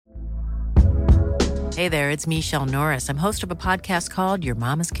Hey there, it's Michelle Norris. I'm host of a podcast called Your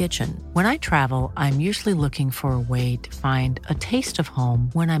Mama's Kitchen. When I travel, I'm usually looking for a way to find a taste of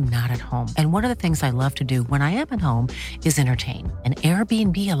home when I'm not at home. And one of the things I love to do when I am at home is entertain. And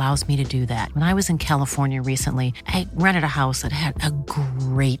Airbnb allows me to do that. When I was in California recently, I rented a house that had a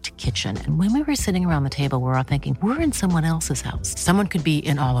great kitchen. And when we were sitting around the table, we were all thinking, we're in someone else's house. Someone could be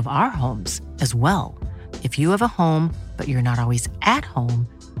in all of our homes as well. If you have a home, but you're not always at home,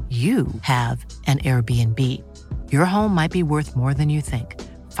 you have an Airbnb. Your home might be worth more than you think.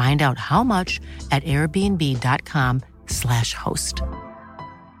 Find out how much at airbnb.com/host.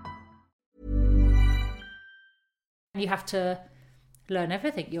 You have to learn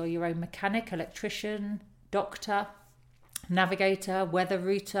everything. You're your own mechanic, electrician, doctor, navigator, weather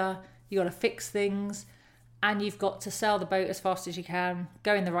router. You got to fix things, and you've got to sail the boat as fast as you can,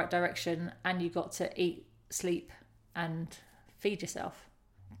 go in the right direction, and you've got to eat, sleep, and feed yourself.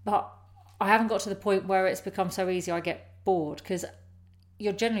 But I haven't got to the point where it's become so easy I get bored, because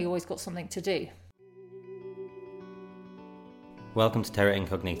you're generally always got something to do. Welcome to Terra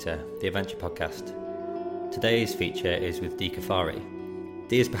Incognita, the adventure podcast. Today's feature is with Dee Caffari.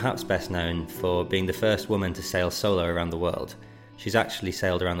 Dee is perhaps best known for being the first woman to sail solo around the world. She's actually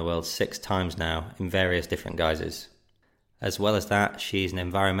sailed around the world 6 times now in various different guises. As well as that, she's an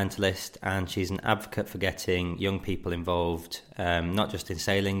environmentalist and she's an advocate for getting young people involved, not just in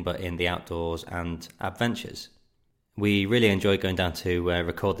sailing, but in the outdoors and adventures. We really enjoyed going down to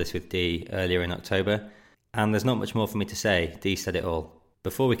record this with Dee earlier in October, and there's not much more for me to say. Dee said it all.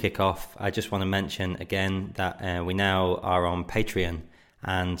 Before we kick off, I just want to mention again that we now are on Patreon,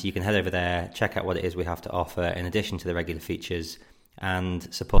 and you can head over there, check out what it is we have to offer in addition to the regular features,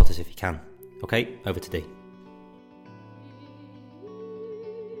 and support us if you can. Okay, over to Dee.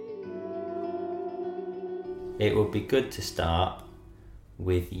 It would be good to start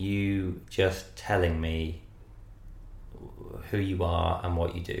with you just telling me who you are and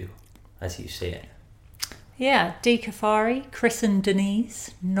what you do as you see it. Yeah, Dee Caffari, Chris and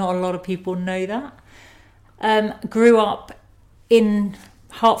Denise. Not a lot of people know that. Grew up in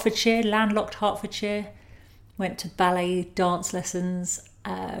Hertfordshire, landlocked Hertfordshire. Went to ballet, dance lessons.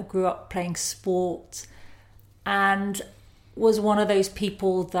 Grew up playing sport, and was one of those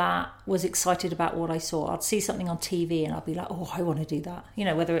people that was excited about what I saw. I'd see something on TV and I'd be like, oh, I want to do that. You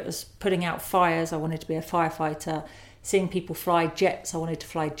know, whether it was putting out fires, I wanted to be a firefighter. Seeing people fly jets, I wanted to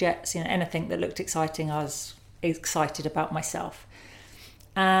fly jets. You know, anything that looked exciting, I was excited about myself.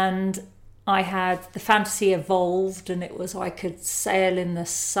 And I had the fantasy evolved, and it was I could sail in the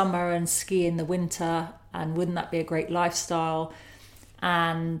summer and ski in the winter, and wouldn't that be a great lifestyle?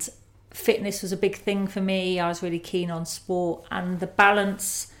 And fitness was a big thing for me. I was really keen on sport, and the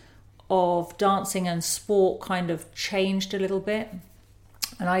balance of dancing and sport kind of changed a little bit.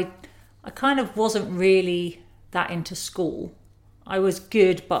 And I kind of wasn't really that into school. I was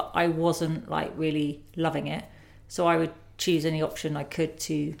good, but I wasn't like really loving it. So I would choose any option I could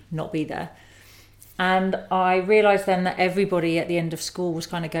to not be there. And I realised then that everybody at the end of school was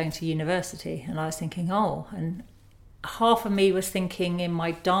kind of going to university. And I was thinking, and half of me was thinking in my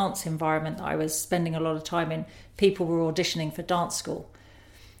dance environment that I was spending a lot of time in, people were auditioning for dance school.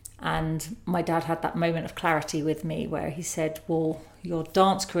 And my dad had that moment of clarity with me where he said, well, your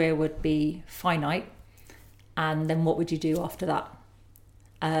dance career would be finite, and then what would you do after that?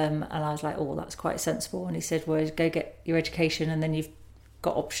 And I was like, oh, that's quite sensible. And he said, well, go get your education and then you've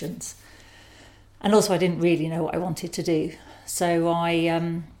got options. And also I didn't really know what I wanted to do. So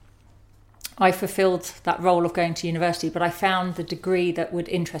I fulfilled that role of going to university, but I found the degree that would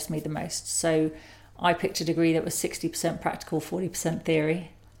interest me the most. So I picked a degree that was 60% practical, 40%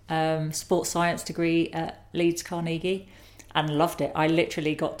 theory, sports science degree at Leeds Carnegie, and loved it. I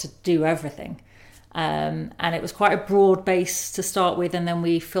literally got to do everything. And it was quite a broad base to start with, and then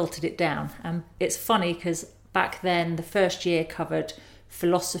we filtered it down. And it's funny because back then the first year covered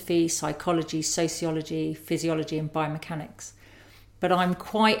philosophy, psychology, sociology, physiology and biomechanics. But I'm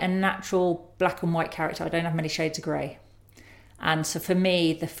quite a natural black and white character. I don't have many shades of grey. And so for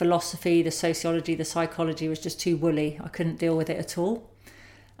me, the philosophy, the sociology, the psychology was just too woolly. I couldn't deal with it at all.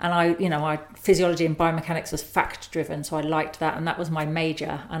 And I physiology and biomechanics was fact driven. So I liked that. And that was my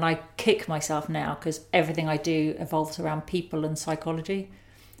major. And I kick myself now because everything I do evolves around people and psychology.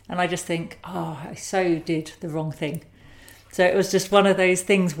 And I just think, I so did the wrong thing. So it was just one of those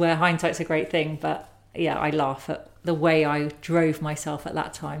things where hindsight's a great thing. But yeah, I laugh at the way I drove myself at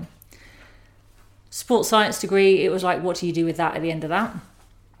that time. Sports science degree, it was like, what do you do with that at the end of that?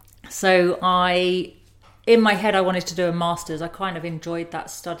 So in my head, I wanted to do a master's. I kind of enjoyed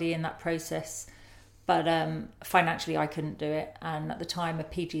that study and that process, but financially I couldn't do it. And at the time, a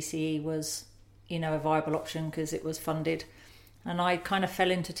PGCE was, a viable option because it was funded. And I kind of fell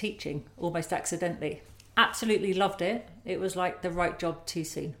into teaching almost accidentally. Absolutely loved it. It was like the right job too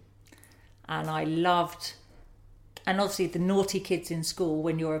soon. And I loved, and obviously the naughty kids in school,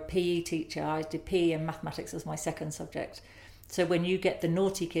 when you're a PE teacher, I did PE and mathematics as my second subject. So when you get the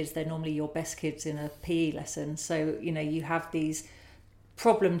naughty kids, they're normally your best kids in a PE lesson. So, you have these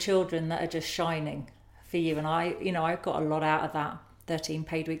problem children that are just shining for you. And I got a lot out of that. 13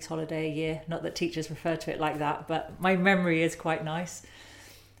 paid weeks holiday a year. Not that teachers refer to it like that, but my memory is quite nice.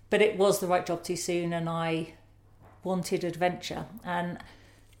 But it was the right job too soon, and I wanted adventure. And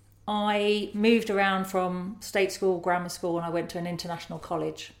I moved around from state school, grammar school, and I went to an international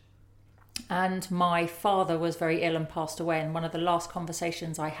college. And my father was very ill and passed away. And one of the last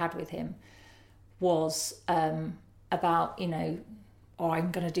conversations I had with him was about,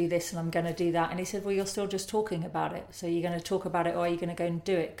 I'm going to do this and I'm going to do that. And he said, well, you're still just talking about it. So you're going to talk about it, or are you going to go and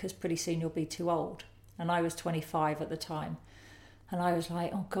do it? Because pretty soon you'll be too old. And I was 25 at the time. And I was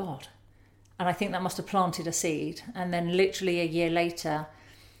like, oh God. And I think that must have planted a seed. And then literally a year later,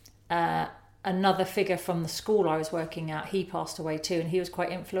 another figure from the school I was working at, he passed away too. And he was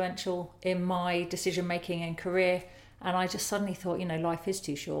quite influential in my decision-making and career. And I just suddenly thought, life is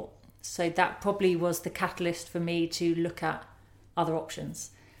too short. So that probably was the catalyst for me to look at other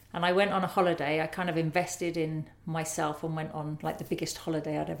options. And I went on a holiday. I kind of invested in myself and went on like the biggest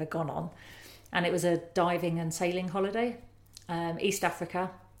holiday I'd ever gone on. And it was a diving and sailing holiday, East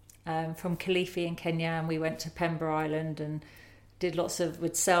Africa, from Kilifi in Kenya. And we went to Pemba Island and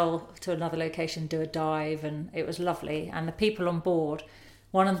would sail to another location, do a dive, and it was lovely. And the people on board,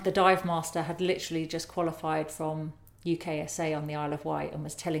 one of the dive master had literally just qualified from UKSA on the Isle of Wight and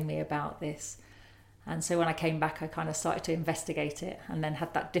was telling me about this. And so when I came back, I kind of started to investigate it, and then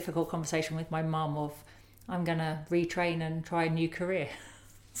had that difficult conversation with my mum of, I'm going to retrain and try a new career.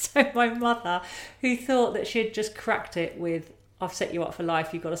 So my mother, who thought that she'd just cracked it with, I've set you up for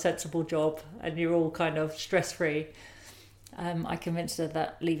life, you've got a sensible job and you're all kind of stress-free, I convinced her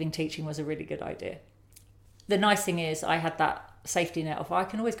that leaving teaching was a really good idea. The nice thing is I had that safety net of, I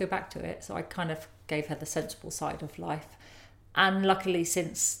can always go back to it. So I kind of gave her the sensible side of life. And luckily,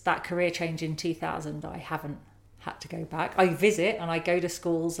 since that career change in 2000, I haven't had to go back. I visit and I go to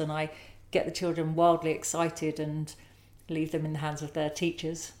schools and I get the children wildly excited and leave them in the hands of their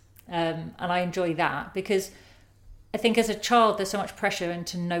teachers. And I enjoy that because I think as a child, there's so much pressure and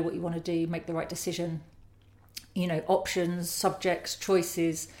to know what you want to do, make the right decision, options, subjects,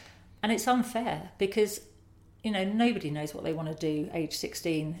 choices. And it's unfair because, nobody knows what they want to do age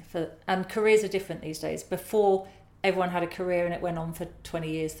 16. And careers are different these days. Before, everyone had a career and it went on for 20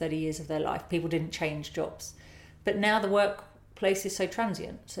 years, 30 years of their life. People didn't change jobs. But now the workplace is so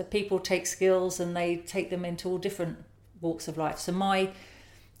transient. So people take skills and they take them into all different walks of life. So my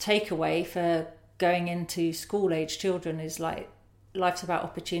takeaway for going into school-age children is like, life's about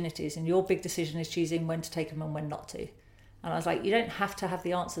opportunities, and your big decision is choosing when to take them and when not to. And I was like, you don't have to have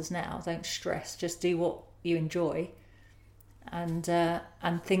the answers now. Don't stress. Just do what you enjoy, and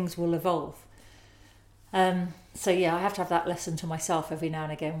things will evolve. So yeah, I have to have that lesson to myself every now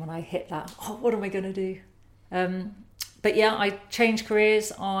and again when I hit that, what am I going to do? But yeah, I changed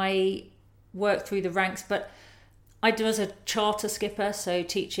careers. I worked through the ranks, but I do as a charter skipper, so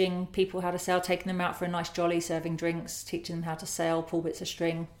teaching people how to sail, taking them out for a nice jolly, serving drinks, teaching them how to sail, pull bits of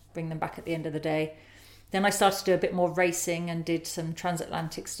string, bring them back at the end of the day. Then I started to do a bit more racing and did some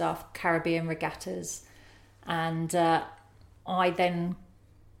transatlantic stuff, Caribbean regattas. And I then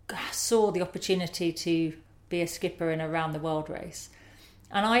saw the opportunity to be a skipper in a round the world race.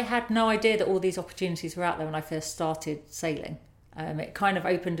 And I had no idea that all these opportunities were out there when I first started sailing. It kind of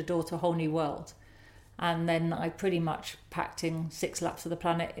opened a door to a whole new world. And then I pretty much packed in 6 laps of the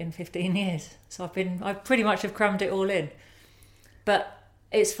planet in 15 years. So I pretty much have crammed it all in. But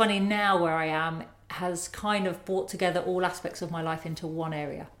it's funny now where I am has kind of brought together all aspects of my life into one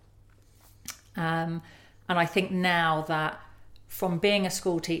area. And I think now that from being a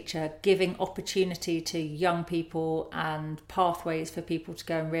school teacher, giving opportunity to young people and pathways for people to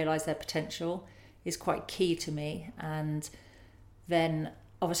go and realise their potential is quite key to me. And then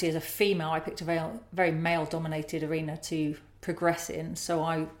obviously as a female, I picked a very, very male-dominated arena to progress in. So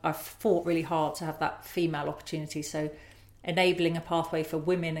I fought really hard to have that female opportunity. So enabling a pathway for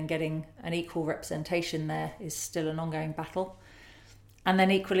women and getting an equal representation there is still an ongoing battle. And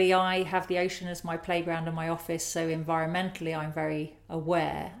then equally, I have the ocean as my playground and my office. So environmentally, I'm very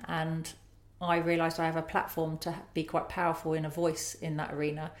aware. And I realised I have a platform to be quite powerful in a voice in that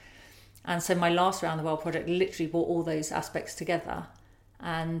arena. And so my last Round the World project literally brought all those aspects together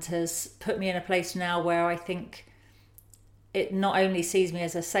and has put me in a place now where I think it not only sees me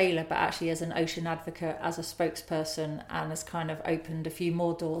as a sailor, but actually as an ocean advocate, as a spokesperson, and has kind of opened a few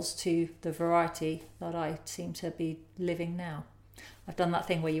more doors to the variety that I seem to be living now. I've done that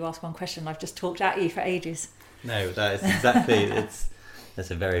thing where you ask one question, I've just talked at you for ages. No, that is exactly,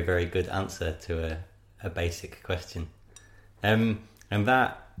 that's a very, very good answer to a basic question. And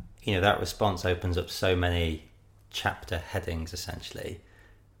that, that response opens up so many chapter headings, essentially,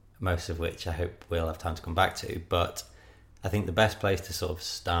 most of which I hope we'll have time to come back to. But I think the best place to sort of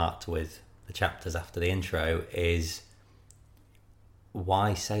start with the chapters after the intro is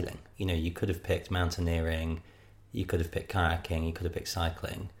why sailing? You could have picked mountaineering, you could have picked kayaking, you could have picked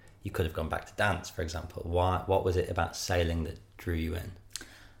cycling, you could have gone back to dance, for example. What was it about sailing that drew you in?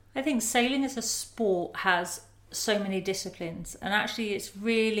 I think sailing as a sport has so many disciplines, and actually it's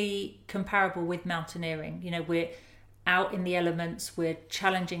really comparable with mountaineering. We're out in the elements, we're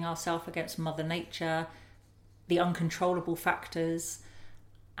challenging ourselves against Mother Nature, the uncontrollable factors.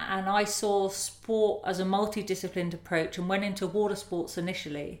 And I saw sport as a multidisciplined approach and went into water sports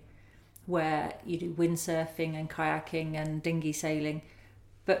initially, where you do windsurfing and kayaking and dinghy sailing,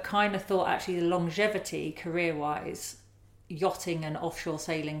 but kind of thought actually the longevity career-wise, yachting and offshore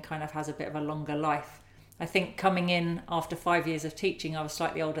sailing kind of has a bit of a longer life. I think coming in after 5 years of teaching, I was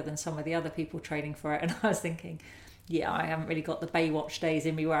slightly older than some of the other people training for it, and I was thinking, yeah, I haven't really got the Baywatch days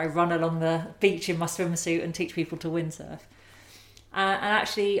in me where I run along the beach in my swimsuit and teach people to windsurf. And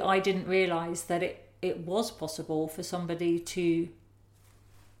actually, I didn't realise that it was possible for somebody to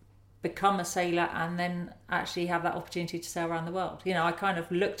become a sailor and then actually have that opportunity to sail around the world. I kind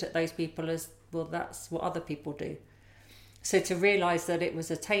of looked at those people as, well, that's what other people do. So to realise that it was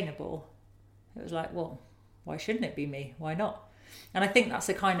attainable, it was like, well, why shouldn't it be me? Why not? And I think that's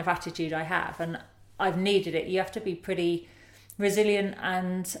the kind of attitude I have, and I've needed it. You have to be pretty resilient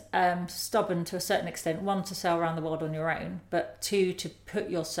and stubborn to a certain extent. One, to sail around the world on your own, but two, to put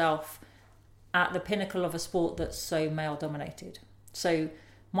yourself at the pinnacle of a sport that's so male dominated. So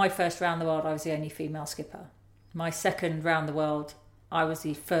my first round the world, I was the only female skipper. My second round the world, I was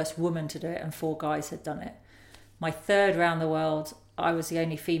the first woman to do it, and 4 guys had done it. My third round the world, I was the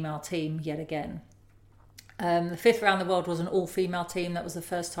only female team yet again. The 5th round the world was an all-female team. That was the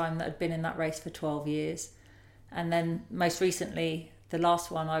first time that had been in that race for 12 years. And then most recently, the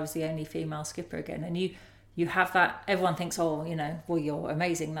last one, I was the only female skipper again. And you have that, everyone thinks, oh, well, you're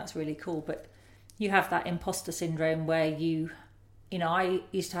amazing, that's really cool. But you have that imposter syndrome where I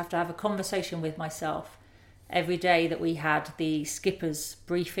used to have a conversation with myself every day that we had the skipper's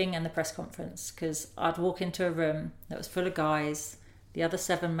briefing and the press conference, because I'd walk into a room that was full of guys, the other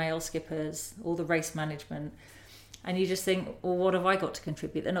 7 male skippers, all the race management, and you just think, well, what have I got to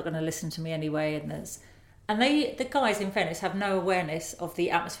contribute? They're not going to listen to me anyway. And the guys, in fairness, have no awareness of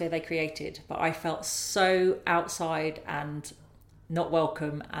the atmosphere they created, but I felt so outside and not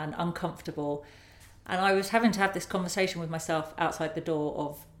welcome and uncomfortable. And I was having to have this conversation with myself outside the door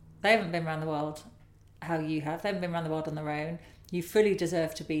of, they haven't been around the world how you have. They haven't been around the world on their own. You fully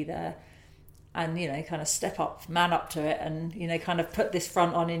deserve to be there. And, kind of step up, man up to it, and, kind of put this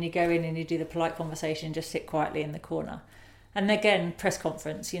front on, and you go in and you do the polite conversation, just sit quietly in the corner. And again, press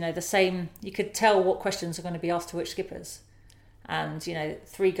conference, the same, you could tell what questions are going to be asked to which skippers. And,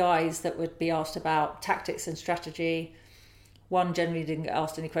 3 guys that would be asked about tactics and strategy. 1 generally didn't get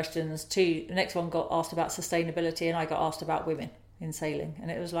asked any questions. 2, the next one got asked about sustainability, and I got asked about women in sailing.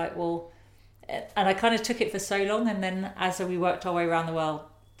 And it was like, well, and I kind of took it for so long. And then as we worked our way around the world,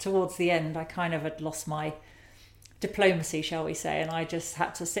 towards the end, I kind of had lost my diplomacy, shall we say, and I just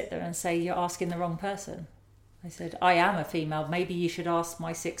had to sit there and say, you're asking the wrong person. I said, I am a female. Maybe you should ask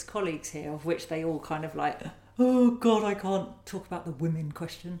my 6 colleagues here, of which they all kind of like, oh God, I can't talk about the women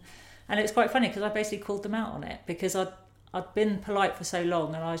question. And it's quite funny because I basically called them out on it, because I'd been polite for so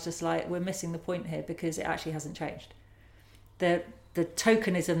long, and I was just like, we're missing the point here, because it actually hasn't changed. The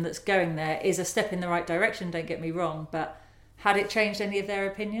tokenism that's going there is a step in the right direction, don't get me wrong, but had it changed any of their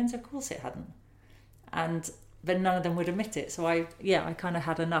opinions? Of course it hadn't. But none of them would admit it. So I kind of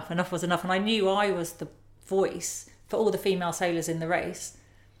had enough. Enough was enough. And I knew I was the voice for all the female sailors in the race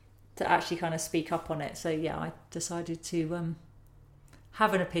to actually kind of speak up on it. So yeah, I decided to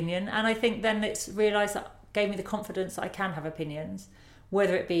have an opinion. And I think then it's realised that gave me the confidence that I can have opinions,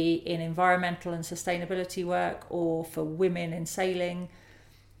 whether it be in environmental and sustainability work, or for women in sailing,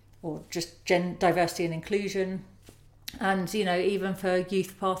 or just diversity and inclusion. And, even for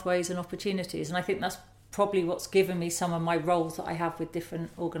youth pathways and opportunities. And I think that's probably what's given me some of my roles that I have with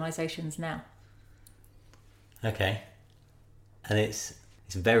different organisations now. Okay. And it's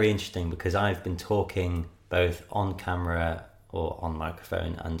very interesting, because I've been talking both on camera or on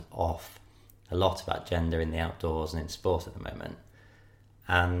microphone and off a lot about gender in the outdoors and in sport at the moment.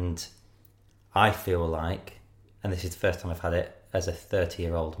 And I feel like, and this is the first time I've had it as a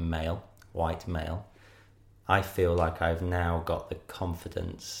 30-year-old male, white male, I feel like I've now got the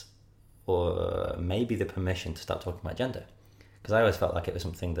confidence or maybe the permission to start talking about gender. Because I always felt like it was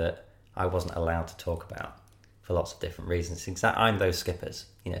something that I wasn't allowed to talk about for lots of different reasons. I'm those skippers,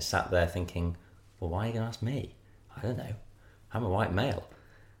 sat there thinking, well, why are you going to ask me? I don't know. I'm a white male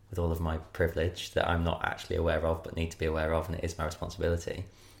with all of my privilege that I'm not actually aware of but need to be aware of, and it is my responsibility.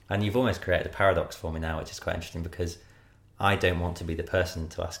 And you've almost created a paradox for me now, which is quite interesting, because I don't want to be the person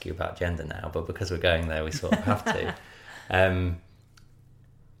to ask you about gender now, but because we're going there, we sort of have to.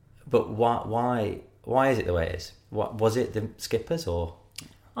 But why is it the way it is? What was it, the skippers, or?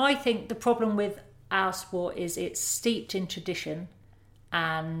 I think the problem with our sport is it's steeped in tradition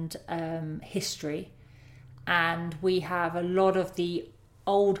and history, and we have a lot of the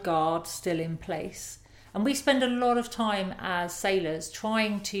old guard still in place. And we spend a lot of time as sailors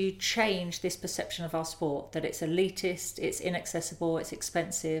trying to change this perception of our sport, that it's elitist, it's inaccessible, it's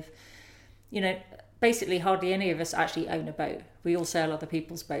expensive. Basically hardly any of us actually own a boat. We all sail other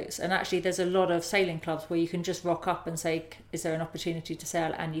people's boats. And actually there's a lot of sailing clubs where you can just rock up and say, is there an opportunity to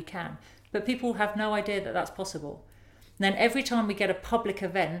sail? And you can. But people have no idea that that's possible. And then every time we get a public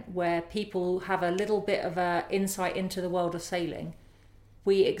event where people have a little bit of a insight into the world of sailing,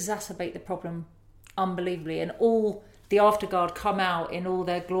 we exacerbate the problem unbelievably, and all the afterguard come out in all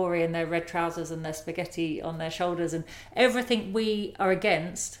their glory and their red trousers and their spaghetti on their shoulders, and everything we are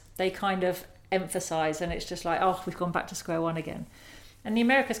against they kind of emphasize, and it's just like, oh, we've gone back to square one again. And the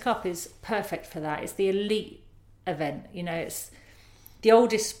America's Cup is perfect for that. It's the elite event, it's the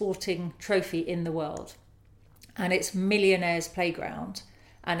oldest sporting trophy in the world, and it's millionaires' playground,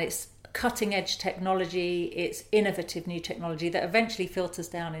 and it's cutting edge technology, it's innovative new technology that eventually filters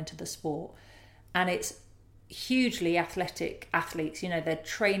down into the sport. And it's hugely athletic athletes, they're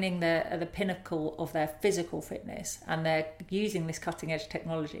training at the pinnacle of their physical fitness, and they're using this cutting edge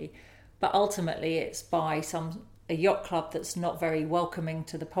technology. But ultimately it's by a yacht club that's not very welcoming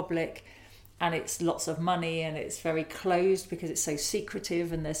to the public, and it's lots of money, and it's very closed because it's so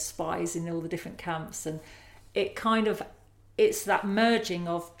secretive, and there's spies in all the different camps. And it's that merging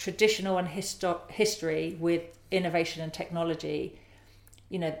of traditional and history with innovation and technology,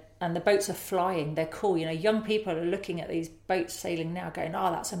 and the boats are flying, they're cool. Young people are looking at these boats sailing now going, oh,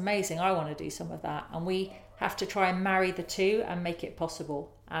 that's amazing, I want to do some of that. And we have to try and marry the two and make it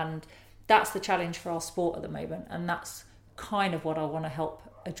possible. And that's the challenge for our sport at the moment. And that's kind of what I want to help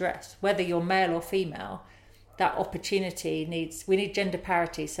address. Whether you're male or female, that opportunity we need gender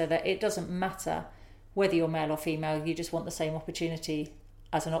parity, so that it doesn't matter whether you're male or female, you just want the same opportunity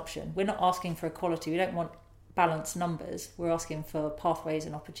as an option. We're not asking for equality. We don't want balanced numbers. We're asking for pathways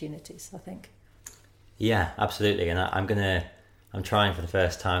and opportunities, I think. Yeah, absolutely. And I'm trying for the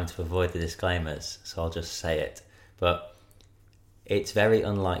first time to avoid the disclaimers, so I'll just say it. But it's very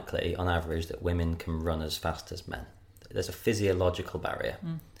unlikely on average that women can run as fast as men. There's a physiological barrier.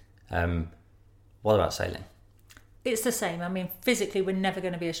 What about sailing? It's the same. I mean, physically, we're never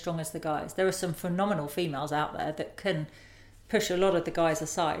going to be as strong as the guys. There are some phenomenal females out there that can push a lot of the guys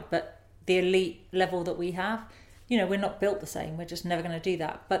aside, but the elite level that we have, we're not built the same. We're just never going to do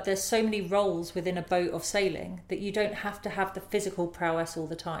that. But there's so many roles within a boat of sailing that you don't have to have the physical prowess all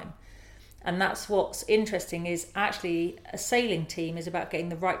the time. And that's what's interesting, is actually a sailing team is about getting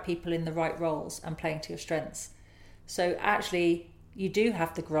the right people in the right roles and playing to your strengths. So actually, you do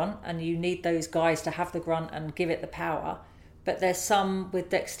have the grunt, and you need those guys to have the grunt and give it the power. But there's some with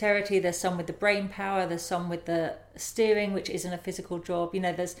dexterity, there's some with the brain power, there's some with the steering, which isn't a physical job.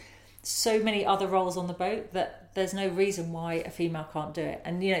 There's so many other roles on the boat that there's no reason why a female can't do it.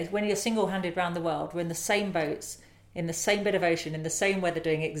 And when you're single-handed around the world, we're in the same boats, in the same bit of ocean, in the same weather,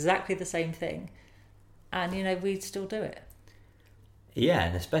 doing exactly the same thing, and we still do it. Yeah,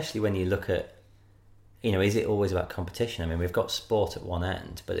 and especially when you look at, is it always about competition? I mean, we've got sport at one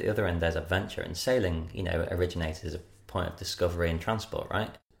end, but at the other end there's adventure, and sailing, originated as a point of discovery and transport,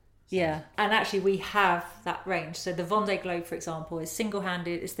 right? Yeah, and actually we have that range. So the Vendée Globe, for example, is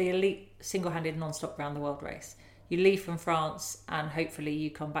single-handed. It's the elite single-handed non-stop round the world race. You leave from France and hopefully you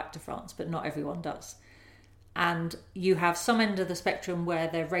come back to France, but not everyone does. And you have some end of the spectrum where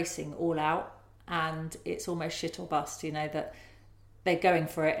they're racing all out, and it's almost shit or bust, that they're going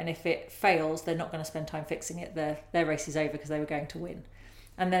for it, and if it fails, they're not going to spend time fixing it. Their race is over because they were going to win.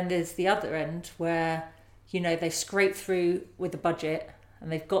 And then there's the other end where, they scrape through with the budget,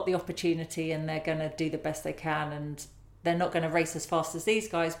 and they've got the opportunity, and they're going to do the best they can, and they're not going to race as fast as these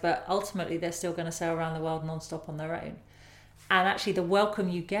guys, but ultimately they're still going to sail around the world non-stop on their own. And actually the welcome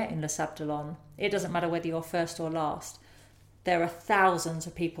you get in Les Sables d'Olonne, it doesn't matter whether you're first or last. There are thousands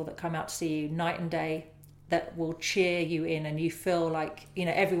of people that come out to see you night and day that will cheer you in, and you feel like,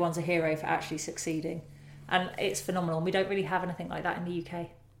 everyone's a hero for actually succeeding. And it's phenomenal. And we don't really have anything like that in the UK.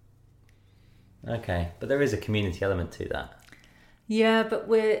 Okay, but there is a community element to that. Yeah, but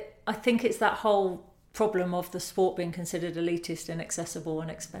I think it's that whole problem of the sport being considered elitist, inaccessible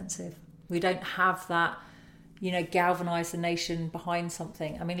and expensive. We don't have that, galvanise the nation behind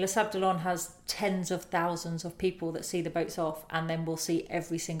something. I mean, Les Sables d'Olonne has tens of thousands of people that see the boats off and then will see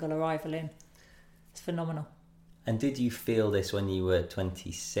every single arrival in. It's phenomenal. And did you feel this when you were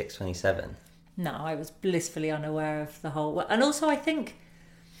 26, 27? No, I was blissfully unaware of the whole... And also I think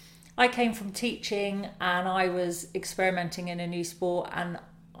I came from teaching and I was experimenting in a new sport, and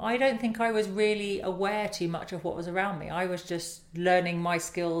I don't think I was really aware too much of what was around me. I was just learning my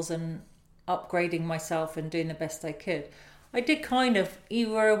skills and upgrading myself and doing the best I could. I did you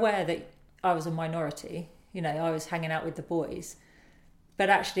were aware that I was a minority, I was hanging out with the boys, but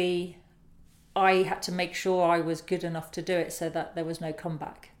actually I had to make sure I was good enough to do it so that there was no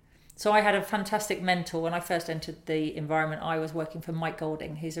comeback. So I had a fantastic mentor. When I first entered the environment, I was working for Mike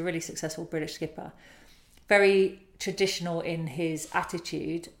Golding. He's a really successful British skipper, very traditional in his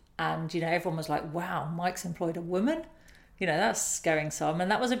attitude. And, everyone was like, wow, Mike's employed a woman? That's scaring some. And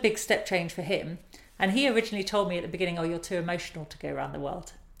that was a big step change for him. And he originally told me at the beginning, oh, you're too emotional to go around the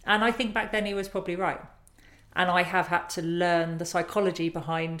world. And I think back then he was probably right. And I have had to learn the psychology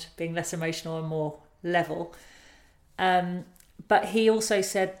behind being less emotional and more level. But he also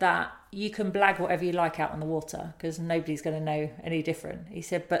said that you can blag whatever you like out on the water because nobody's going to know any different. He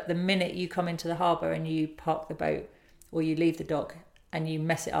said, but the minute you come into the harbour and you park the boat or you leave the dock and you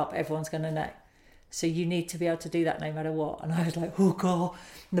mess it up, everyone's going to know. So you need to be able to do that no matter what. And I was like, oh God,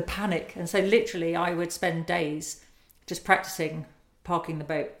 the panic. And so literally I would spend days just practicing parking the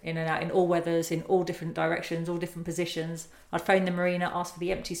boat in and out in all weathers, in all different directions, all different positions. I'd phone the marina, ask for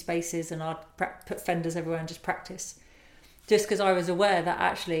the empty spaces, and I'd put fenders everywhere and just practice. Just because I was aware that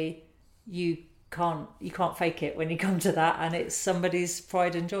actually you can't fake it when you come to that, and it's somebody's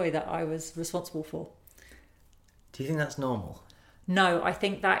pride and joy that I was responsible for. Do you think that's normal? No, I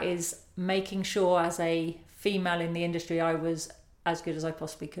think that is making sure as a female in the industry I was as good as I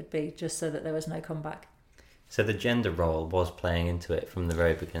possibly could be, just so that there was no comeback. So the gender role was playing into it from the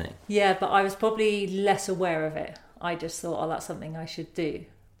very beginning? Yeah, but I was probably less aware of it. I just thought, oh, that's something I should do.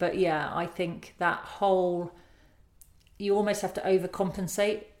 But yeah, I think that whole... You almost have to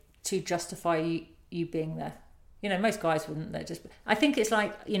overcompensate to justify you being there. Most guys wouldn't. They're just... I think it's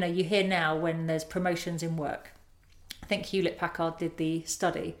like, you hear now when there's promotions in work. I think Hewlett-Packard did the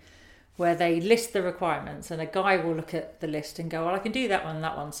study where they list the requirements and a guy will look at the list and go, well, I can do that one and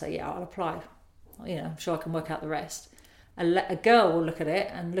that one, so yeah, I'll apply. I'm sure I can work out the rest. A girl will look at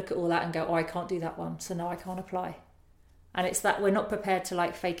it and look at all that and go, oh, I can't do that one, so no, I can't apply. And it's that we're not prepared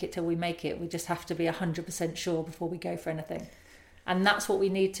to fake it till we make it. We just have to be 100% sure before we go for anything. And that's what we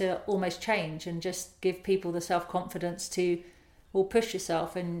need to almost change and just give people the self-confidence to, well, push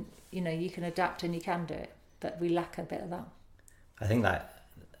yourself and, you can adapt and you can do it. But we lack a bit of that. I think that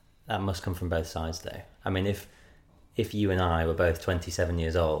must come from both sides though. I mean, if you and I were both 27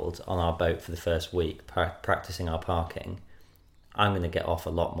 years old on our boat for the first week practicing our parking, I'm going to get off a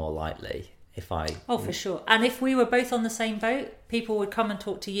lot more lightly if I... Oh, for sure. And if we were both on the same boat, people would come and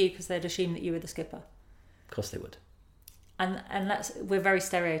talk to you because they'd assume that you were the skipper. Of course they would. And we're very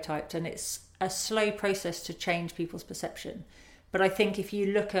stereotyped, and it's a slow process to change people's perception. But I think if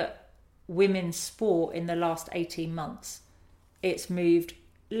you look at women's sport in the last 18 months, it's moved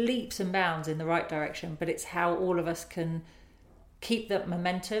leaps and bounds in the right direction, but it's how all of us can keep that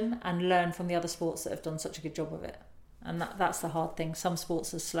momentum and learn from the other sports that have done such a good job of it. And that's the hard thing. Some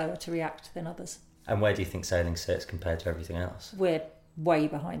sports are slower to react than others. And where do you think sailing sits compared to everything else? We're way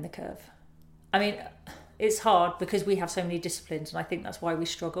behind the curve. I mean, it's hard because we have so many disciplines, and I think that's why we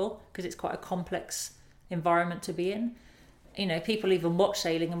struggle, because it's quite a complex environment to be in. People even watch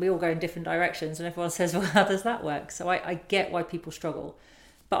sailing and we all go in different directions and everyone says, well, how does that work? So I get why people struggle.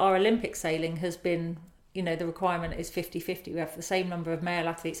 But our Olympic sailing has been, the requirement is 50-50. We have the same number of male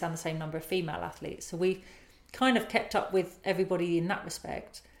athletes and the same number of female athletes. So we've kind of kept up with everybody in that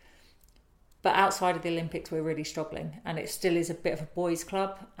respect. But outside of the Olympics, we're really struggling. And it still is a bit of a boys'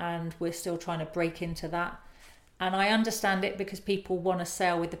 club, and we're still trying to break into that. And I understand it because people want to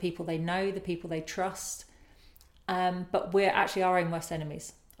sail with the people they know, the people they trust. But we're actually our own worst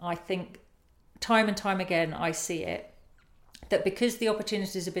enemies. I think time and time again, I see it, that because the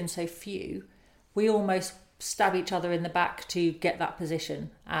opportunities have been so few, we almost stab each other in the back to get that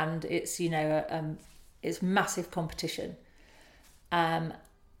position. And it's, it's massive competition. And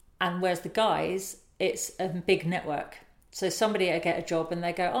whereas the guys, it's a big network. So somebody will get a job and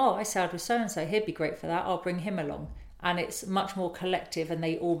they go, oh, I sailed with so-and-so, he'd be great for that, I'll bring him along. And it's much more collective and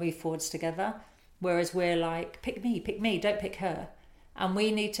they all move forwards together. Whereas we're like, pick me, don't pick her. And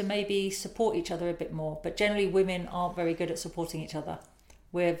we need to maybe support each other a bit more. But generally women aren't very good at supporting each other.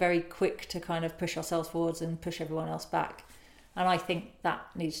 We're very quick to kind of push ourselves forwards and push everyone else back. And I think that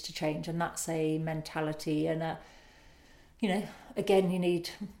needs to change. And that's a mentality and again, you need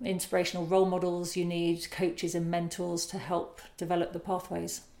inspirational role models, you need coaches and mentors to help develop the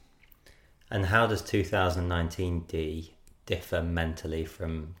pathways. And how does 2019 D differ mentally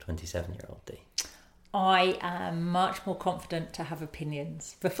from 27-year-old D? I am much more confident to have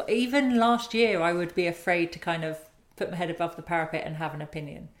opinions. Even last year, I would be afraid to kind of put my head above the parapet and have an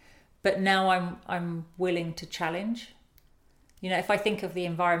opinion. But now I'm willing to challenge. If I think of the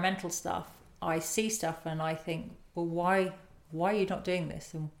environmental stuff, I see stuff and I think, well, why are you not doing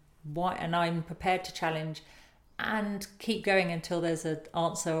this? And why? And I'm prepared to challenge and keep going until there's an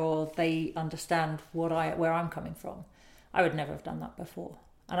answer or they understand where I'm coming from. I would never have done that before.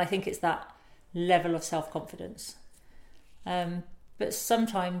 And I think it's that level of self-confidence. But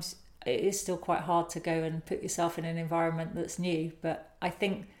sometimes it is still quite hard to go and put yourself in an environment that's new. But I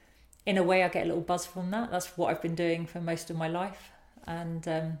think in a way I get a little buzz from that. That's what I've been doing for most of my life. And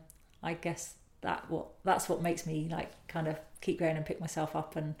I guess that's what makes me like kind of keep going and pick myself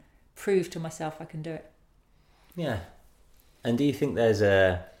up and prove to myself I can do it. Yeah. And do you think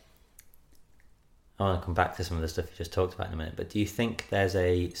I want to come back to some of the stuff you just talked about in a minute, but do you think there's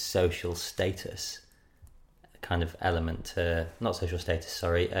a social status kind of element to, not social status,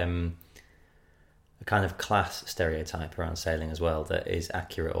 sorry, a kind of class stereotype around sailing as well that is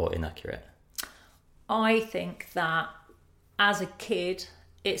accurate or inaccurate? I think that as a kid,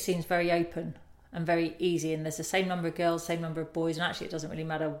 it seems very open and very easy, and there's the same number of girls, same number of boys, and actually it doesn't really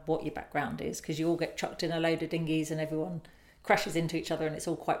matter what your background is because you all get chucked in a load of dinghies and everyone crashes into each other and it's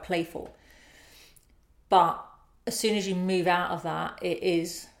all quite playful. But as soon as you move out of that, it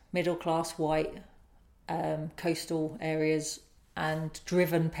is middle class white, coastal areas and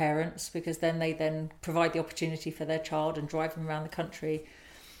driven parents, because then they then provide the opportunity for their child and drive them around the country,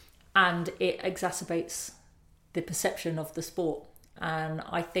 and it exacerbates the perception of the sport. And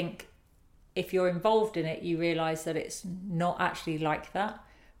I think if you're involved in it, you realise that it's not actually like that,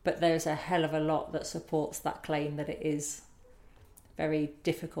 but there's a hell of a lot that supports that claim that it is very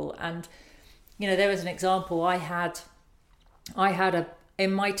difficult. And there was an example I had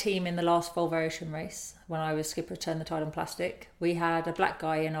in my team in the last Volvo Ocean race when I was skipper of Turn the Tide on Plastic. We had a black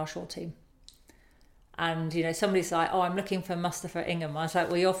guy in our shore team, and somebody's like, oh, I'm looking for Mustafa Ingham. I was like,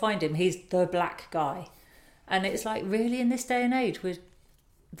 well, you'll find him, he's the black guy. And it's like, really, in this day and age,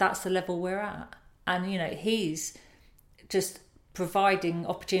 that's the level we're at. And he's just providing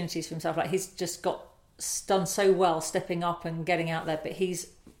opportunities for himself. Like, he's just done so well stepping up and getting out there, but he's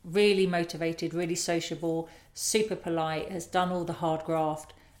really motivated, really sociable, super polite, has done all the hard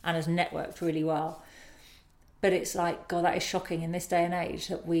graft and has networked really well. But it's like, God, that is shocking in this day and age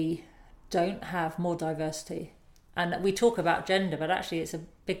that we don't have more diversity. And we talk about gender, but actually it's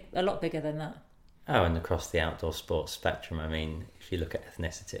a lot bigger than that. Oh, and across the outdoor sports spectrum, I mean, if you look at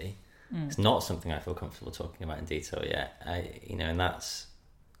ethnicity, it's not something I feel comfortable talking about in detail yet. And that's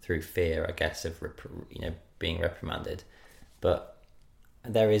through fear, I guess, of being reprimanded. But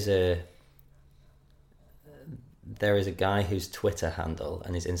there is a guy whose Twitter handle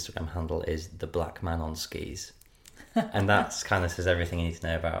and his Instagram handle is the black man on skis, and that's kind of says everything you need to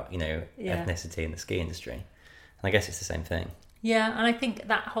know about ethnicity in the ski industry. And I guess it's the same thing. Yeah, and I think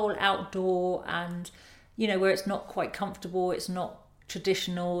that whole outdoor and where it's not quite comfortable, it's not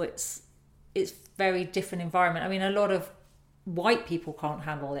traditional, it's very different environment. I mean, a lot of white people can't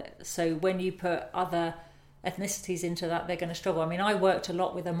handle it. So when you put other ethnicities into that, they're going to struggle. I mean, I worked a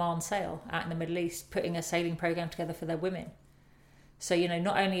lot with Oman Sail out in the Middle East, putting a sailing program together for their women. So,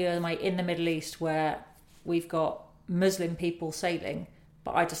 not only am I in the Middle East where we've got Muslim people sailing,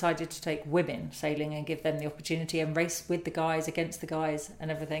 but I decided to take women sailing and give them the opportunity and race with the guys, against the guys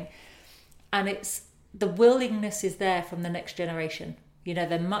and everything. And the willingness is there from the next generation.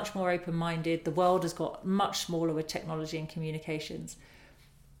 They're much more open-minded. The world has got much smaller with technology and communications.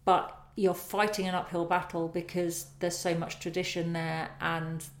 But you're fighting an uphill battle because there's so much tradition there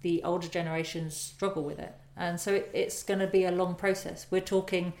and the older generations struggle with it. And so it's going to be a long process. We're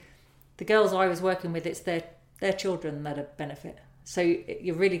talking, the girls I was working with, it's their children that benefit. So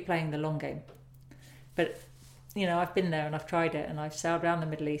you're really playing the long game. But, I've been there and I've tried it and I've sailed around the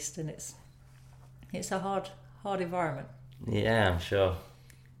Middle East and it's a hard environment. Yeah, I'm sure.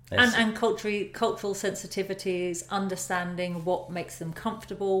 And cultural sensitivity is understanding what makes them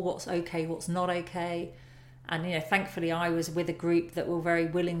comfortable, what's okay, what's not okay. And, thankfully I was with a group that were very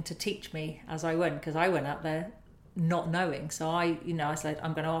willing to teach me as I went, because I went out there not knowing. So I said,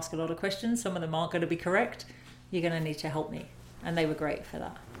 I'm going to ask a lot of questions. Some of them aren't going to be correct. You're going to need to help me. And they were great for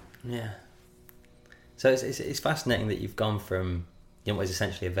that. Yeah. So it's fascinating that you've gone from, what was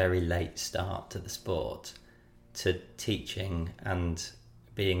essentially a very late start to the sport to teaching and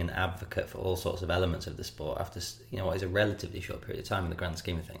being an advocate for all sorts of elements of the sport after, what is a relatively short period of time in the grand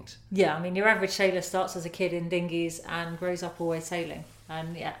scheme of things. Yeah, your average sailor starts as a kid in dinghies and grows up always sailing.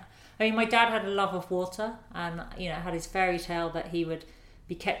 And my dad had a love of water and, had his fairy tale that he would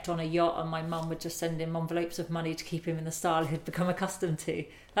be kept on a yacht and my mum would just send him envelopes of money to keep him in the style he'd become accustomed to.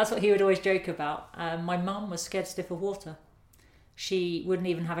 That's what he would always joke about. My mum was scared stiff of water. She wouldn't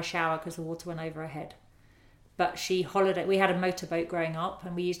even have a shower because the water went over her head. But we had a motorboat growing up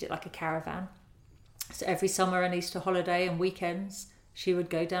and we used it like a caravan. So every summer and Easter holiday and weekends, she would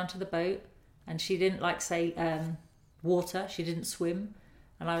go down to the boat and she didn't like water. She didn't swim.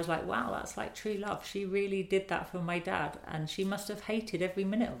 And I was like, wow, that's like true love. She really did that for my dad and she must have hated every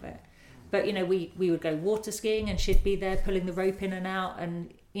minute of it. But, we would go water skiing and she'd be there pulling the rope in and out.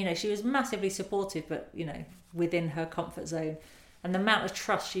 And, she was massively supportive, but, within her comfort zone. And the amount of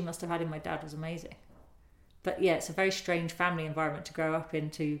trust she must have had in my dad was amazing. But yeah, it's a very strange family environment to grow up in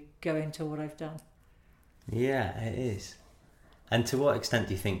to go into what I've done. Yeah, it is. And to what extent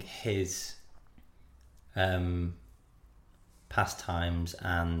do you think his pastimes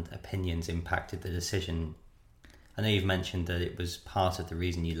and opinions impacted the decision? I know you've mentioned that it was part of the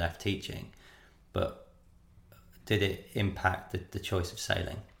reason you left teaching, but did it impact the choice of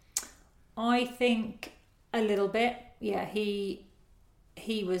sailing? I think a little bit. Yeah, he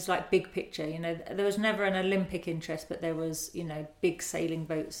was like big picture, there was never an Olympic interest, but there was, big sailing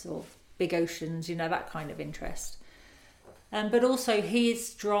boats or big oceans, that kind of interest. But also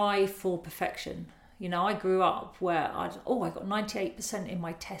his drive for perfection. I grew up where I got 98% in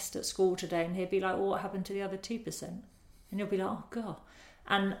my test at school today, and he'd be like, well, what happened to the other 2%? And you'll be like, oh God.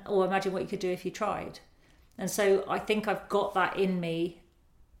 Or imagine what you could do if you tried. And so I think I've got that in me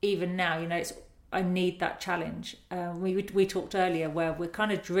even now, I need that challenge. We talked earlier where we're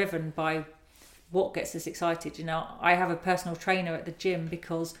kind of driven by what gets us excited. I have a personal trainer at the gym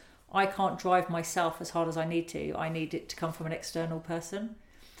because I can't drive myself as hard as I need to. I need it to come from an external person.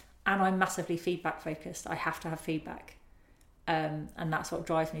 And I'm massively feedback focused. I have to have feedback. And that's what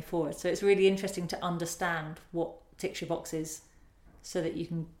drives me forward. So it's really interesting to understand what ticks your boxes so that you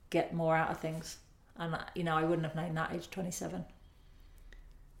can get more out of things. And, I wouldn't have known that age 27.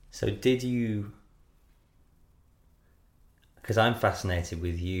 So did you... Because I'm fascinated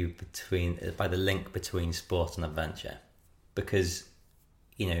with you by the link between sport and adventure, because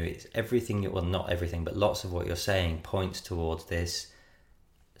it's everything. Well, not everything, but lots of what you're saying points towards this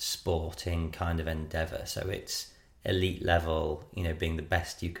sporting kind of endeavour. So it's elite level, being the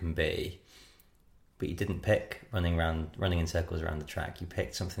best you can be. But you didn't pick running in circles around the track. You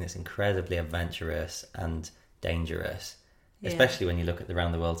picked something that's incredibly adventurous and dangerous, especially when you look at the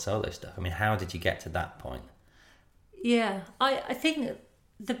round the world solo stuff. How did you get to that point? Yeah, I think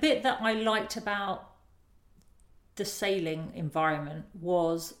the bit that I liked about the sailing environment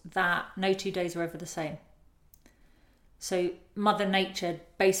was that no 2 days are ever the same. So Mother Nature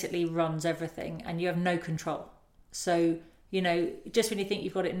basically runs everything and you have no control. So, just when you think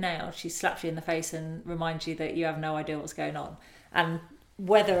you've got it nailed, she slaps you in the face and reminds you that you have no idea what's going on. And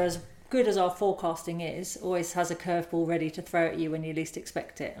weather, as good as our forecasting is, always has a curveball ready to throw at you when you least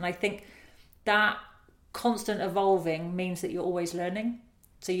expect it. And I think that constant evolving means that you're always learning,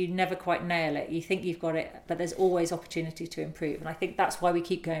 so you never quite nail it. You think you've got it, but there's always opportunity to improve. And I think that's why we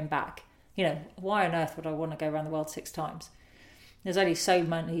keep going back. Why on earth would I want to go around the world 6 times? There's only so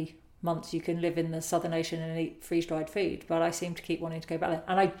many months you can live in the Southern Ocean and eat freeze-dried food, but I seem to keep wanting to go back there,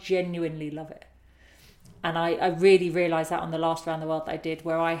 and I genuinely love it. And I really realised that on the last round the world that I did,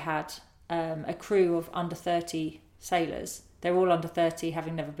 where I had a crew of under 30 sailors. They're all under 30,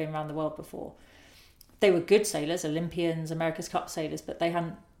 having never been around the world before. They were good sailors, Olympians, America's Cup sailors, but they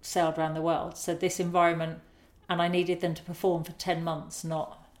hadn't sailed around the world. So this environment, and I needed them to perform for 10 months,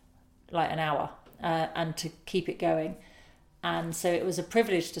 not like an hour, and to keep it going. And so it was a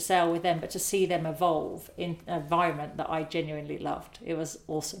privilege to sail with them, but to see them evolve in an environment that I genuinely loved. It was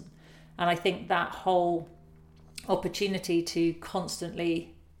awesome. And I think that whole opportunity to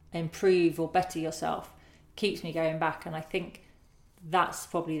constantly improve or better yourself keeps me going back. And I think that's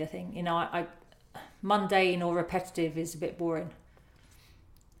probably the thing. I mundane or repetitive is a bit boring,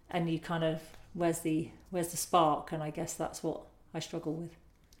 and you kind of where's the spark, and I guess that's what I struggle with.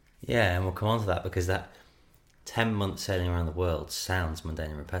 Yeah, and we'll come on to that because that 10 months sailing around the world sounds mundane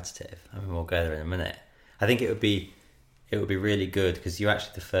and repetitive. I mean, we'll go there in a minute. I think it would be really good because you're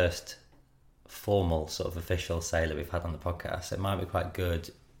actually the first formal sort of official sailor we've had on the podcast. So it might be quite good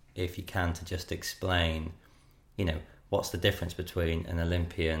if you can to just explain, what's the difference between an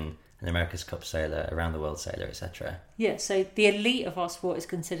Olympian, an America's Cup sailor, a round the world sailor, etc. Yeah, so the elite of our sport is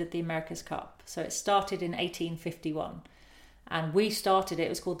considered the America's Cup. So it started in 1851. And we started it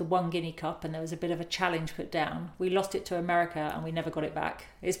was called the One Guinea Cup, and there was a bit of a challenge put down. We lost it to America and we never got it back.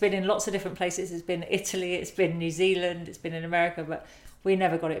 It's been in lots of different places. It's been Italy, it's been New Zealand, it's been in America, but we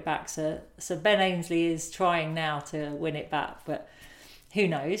never got it back. So Ben Ainsley is trying now to win it back, but who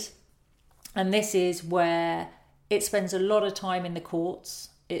knows? And this is where it spends a lot of time in the courts.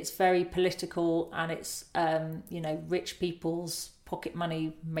 It's very political, and it's, rich people's pocket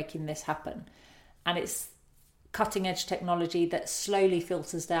money making this happen. And it's cutting edge technology that slowly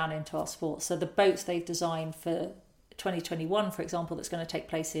filters down into our sport. So the boats they've designed for 2021, for example, that's going to take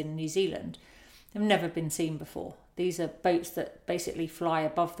place in New Zealand, have never been seen before. These are boats that basically fly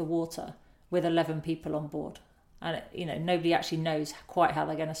above the water with 11 people on board. And, nobody actually knows quite how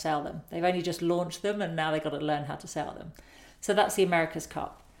they're going to sail them. They've only just launched them and now they've got to learn how to sail them. So that's the America's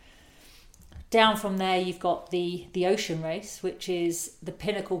Cup. Down from there, you've got the ocean race, which is the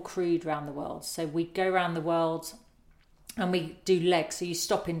pinnacle crude around the world. So we go around the world and we do legs. So you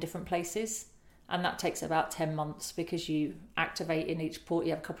stop in different places, and that takes about 10 months because you activate in each port.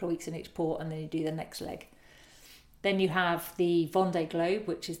 You have a couple of weeks in each port, and then you do the next leg. Then you have the Vendée Globe,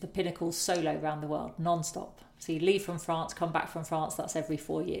 which is the pinnacle solo around the world, non-stop. So you leave from France, come back from France. That's every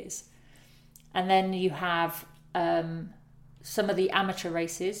 4 years. And then you have some of the amateur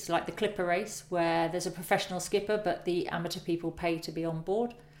races, like the Clipper race, where there's a professional skipper, but the amateur people pay to be on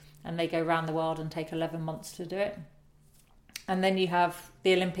board, and they go around the world and take 11 months to do it. And then you have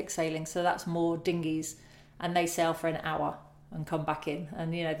the Olympic sailing, so that's more dinghies, and they sail for an hour and come back in.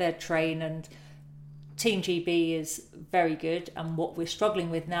 And, they're trained, and Team GB is very good. And what we're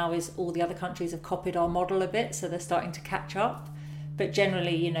struggling with now is all the other countries have copied our model a bit, so they're starting to catch up. But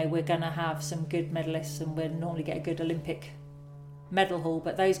generally, we're going to have some good medalists, and we'll normally get a good Olympic medal haul,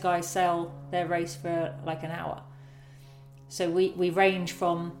 but those guys sail their race for like an hour. So we range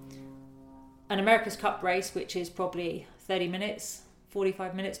from an America's Cup race, which is probably 30 minutes,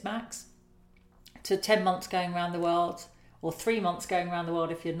 45 minutes max, to 10 months going around the world, or 3 months going around the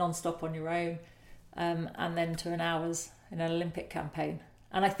world if you're non-stop on your own, and then to an hour's in an Olympic campaign.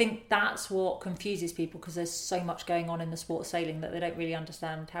 And I think that's what confuses people, because there's so much going on in the sport of sailing that they don't really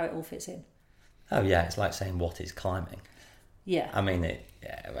understand how it all fits in. Oh yeah, it's like saying what is climbing. Yeah. I mean,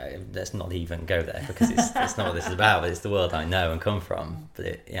 let's not even go there because it's not what this is about, but it's the world I know and come from. But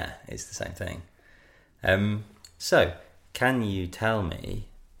it's the same thing. So, can you tell me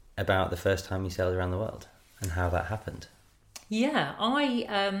about the first time you sailed around the world and how that happened? Yeah,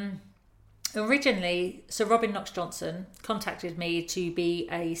 I originally, so Robin Knox-Johnson contacted me to be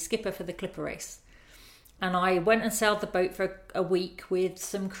a skipper for the Clipper race. And I went and sailed the boat for a week with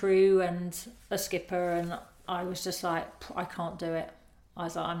some crew and a skipper, and I was just like, I can't do it. I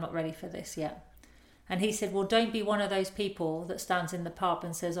was like, I'm not ready for this yet. And he said, well, don't be one of those people that stands in the pub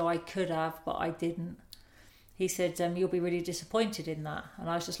and says, oh, I could have, but I didn't. He said, you'll be really disappointed in that. And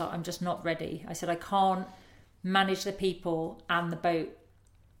I was just like, I'm just not ready. I said, I can't manage the people and the boat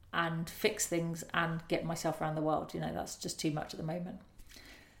and fix things and get myself around the world. That's just too much at the moment.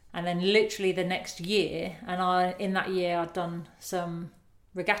 And then literally the next year, and in that year I'd done some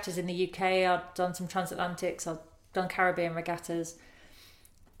regattas in the UK, I'd done some transatlantics, I'd done Caribbean regattas,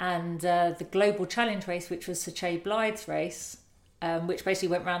 and the Global Challenge race, which was Sir Che Blythe's race, which basically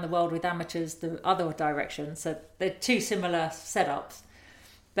went around the world with amateurs the other direction. So they're two similar setups,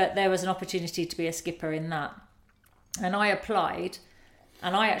 but there was an opportunity to be a skipper in that. And I applied,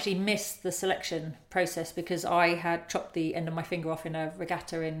 and I actually missed the selection process because I had chopped the end of my finger off in a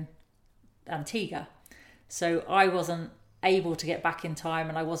regatta in Antigua. So I wasn't able to get back in time,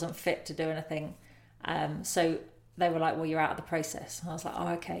 and I wasn't fit to do anything. So they were like, well, you're out of the process. And I was like, oh,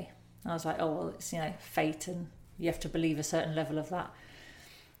 okay. I was like, oh, well, it's, fate, and you have to believe a certain level of that.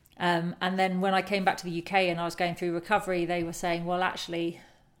 And then when I came back to the UK and I was going through recovery, they were saying, well, actually,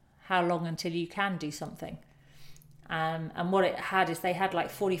 how long until you can do something? And what it had is they had like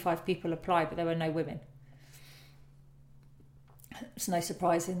 45 people apply, but there were no women. It's no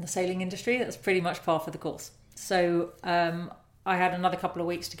surprise in the sailing industry. That's pretty much par for the course. So I had another couple of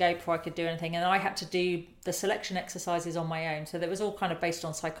weeks to go before I could do anything. And I had to do the selection exercises on my own. So that was all kind of based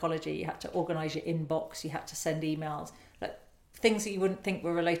on psychology. You had to organise your inbox. You had to send emails, like things that you wouldn't think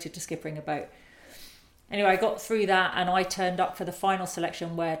were related to skippering a boat. Anyway, I got through that and I turned up for the final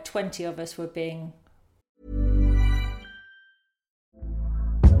selection where 20 of us were being...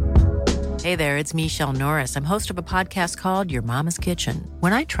 Hey there, it's Michelle Norris. I'm host of a podcast called Your Mama's Kitchen.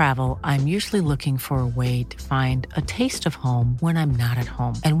 When I travel, I'm usually looking for a way to find a taste of home when I'm not at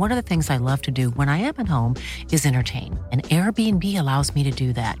home. And one of the things I love to do when I am at home is entertain. And Airbnb allows me to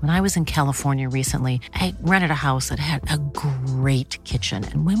do that. When I was in California recently, I rented a house that had a great kitchen.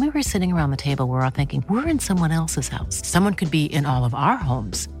 And when we were sitting around the table, we were all thinking, we're in someone else's house. Someone could be in all of our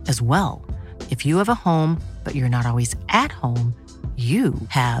homes as well. If you have a home, but you're not always at home, you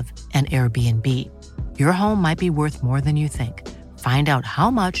have an Airbnb. Your home might be worth more than you think. Find out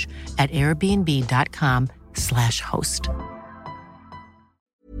how much at airbnb.com/host.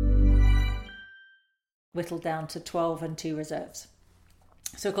 Whittled down to 12 and 2 reserves.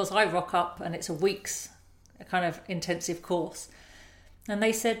 So of course I rock up and it's a week's kind of intensive course. And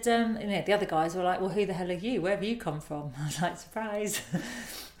they said, the other guys were like, well, who the hell are you? Where have you come from? I was like, surprise.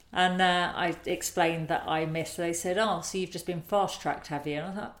 And I explained that I missed. They said, oh, so you've just been fast-tracked, have you?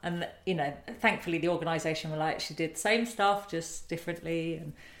 And I thought, thankfully the organisation were like, she did the same stuff, just differently.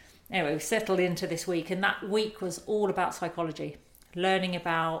 And anyway, we settled into this week. And that week was all about psychology, learning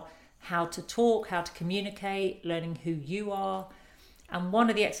about how to talk, how to communicate, learning who you are. And one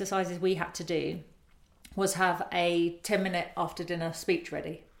of the exercises we had to do was have a 10-minute after dinner speech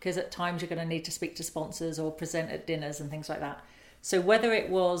ready, because at times you're going to need to speak to sponsors or present at dinners and things like that. So whether it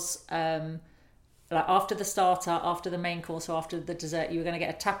was like after the starter, after the main course, or after the dessert, you were going to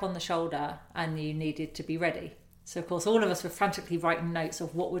get a tap on the shoulder and you needed to be ready. So of course, all of us were frantically writing notes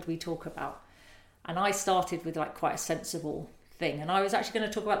of what would we talk about. And I started with like quite a sensible thing. And I was actually going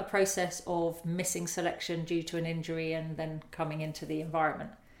to talk about the process of missing selection due to an injury and then coming into the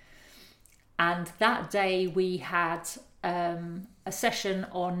environment. And that day we had a session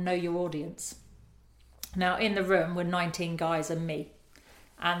on Know Your Audience. Now in the room were 19 guys and me.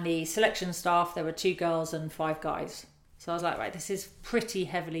 And the selection staff, there were 2 girls and 5 guys. So I was like, right, this is pretty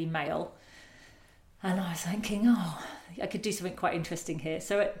heavily male. And I was thinking, oh, I could do something quite interesting here.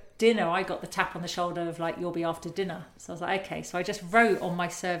 So at dinner, I got the tap on the shoulder of like, you'll be after dinner. So I was like, okay. So I just wrote on my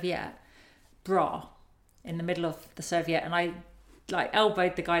serviette, bra, in the middle of the serviette. And I like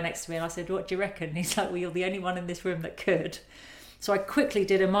elbowed the guy next to me and I said, what do you reckon? And he's like, well, you're the only one in this room that could. So I quickly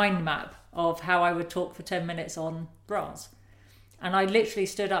did a mind map of how I would talk for 10 minutes on bras. And I literally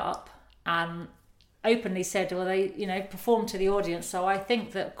stood up and openly said, well, they, perform to the audience. So I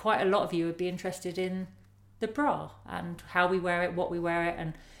think that quite a lot of you would be interested in the bra and how we wear it, what we wear it,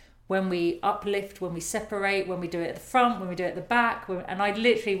 and when we uplift, when we separate, when we do it at the front, when we do it at the back. And I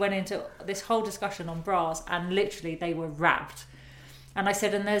literally went into this whole discussion on bras and literally they were wrapped. And I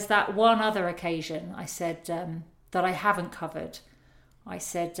said, and there's that one other occasion, I said, that I haven't covered. I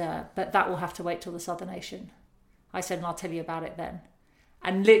said, but that will have to wait till the Southern Nation. I said, and I'll tell you about it then.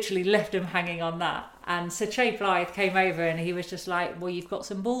 And literally left him hanging on that. And Sir Che Blythe came over and he was just like, well, you've got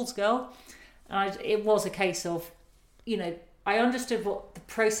some balls, girl. And it was a case of, I understood what the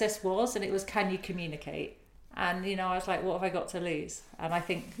process was and it was, can you communicate? And, I was like, what have I got to lose? And I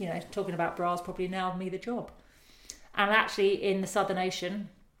think, talking about bras probably nailed me the job. And actually in the Southern Nation,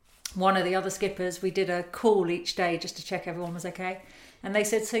 one of the other skippers, we did a call each day just to check everyone was okay. And they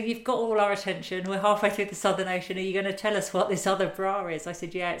said, so you've got all our attention. We're halfway through the Southern Ocean. Are you going to tell us what this other bra is? I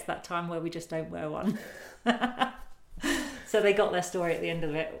said, yeah, it's that time where we just don't wear one. So they got their story at the end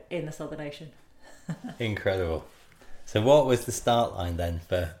of it in the Southern Ocean. Incredible. So what was the start line then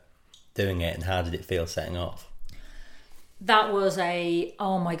for doing it and how did it feel setting off? That was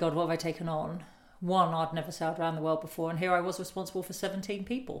oh my God, what have I taken on? One, I'd never sailed around the world before. And here I was responsible for 17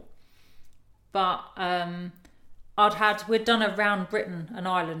 people. But we'd done a round Britain and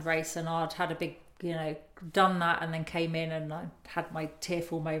Ireland race and I'd had a big, done that and then came in and I had my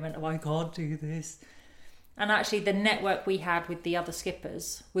tearful moment of I can't do this. And actually the network we had with the other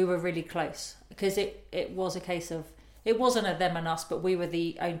skippers, we were really close because it was a case of, it wasn't a them and us, but we were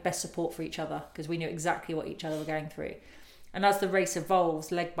the best support for each other because we knew exactly what each other were going through. And as the race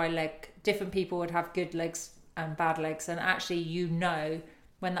evolves, leg by leg, different people would have good legs and bad legs. And actually,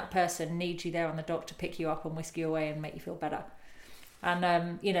 when that person needs you there on the dock to pick you up and whisk you away and make you feel better.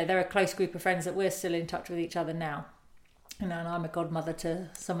 And, they're a close group of friends that we're still in touch with each other now. And I'm a godmother to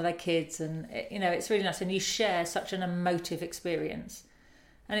some of their kids. And, it's really nice. And you share such an emotive experience.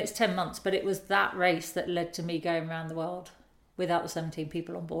 And it's 10 months, but it was that race that led to me going around the world without the 17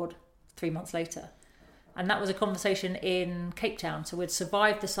 people on board 3 months later. And that was a conversation in Cape Town. So we'd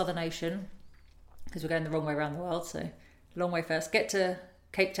survived the Southern Ocean because we're going the wrong way around the world. So long way first. Get to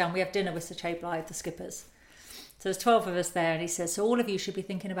Cape Town. We have dinner with Sir Che Blythe, the skippers. So there's 12 of us there, and he says, so all of you should be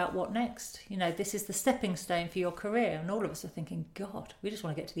thinking about what next. You know, this is the stepping stone for your career. And all of us are thinking, God, we just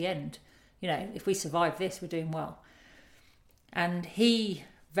want to get to the end. You know, if we survive this, we're doing well. And he,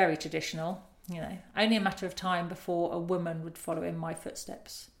 very traditional, you know, only a matter of time before a woman would follow in my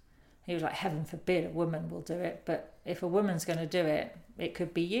footsteps. He was like, heaven forbid a woman will do it. But if a woman's going to do it, it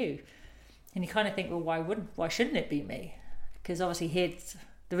could be you. And you kind of think, well, why shouldn't it be me? Because obviously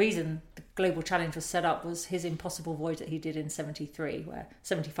the reason the Global Challenge was set up was his impossible voyage that he did in 75,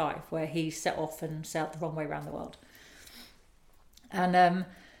 where he set off and sailed the wrong way around the world. And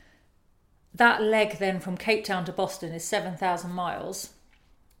that leg then from Cape Town to Boston is 7,000 miles.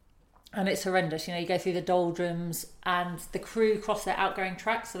 And it's horrendous. You know, you go through the doldrums, and the crew cross their outgoing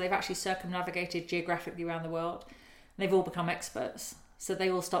tracks. So they've actually circumnavigated geographically around the world. And they've all become experts. So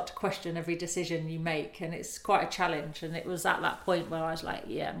they all start to question every decision you make, and it's quite a challenge. And it was at that point where I was like,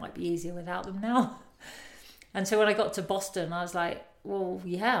 yeah, it might be easier without them now. And so when I got to Boston, I was like, well,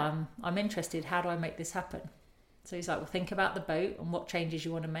 yeah, I'm interested. How do I make this happen? So he's like, well, think about the boat and what changes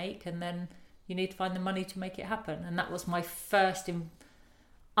you want to make, and then you need to find the money to make it happen. And that was my first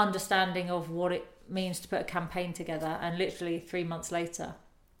understanding of what it means to put a campaign together. And literally 3 months later,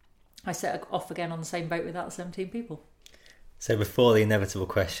 I set off again on the same boat without 17 people. So before the inevitable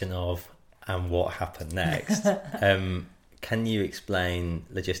question of, and what happened next, can you explain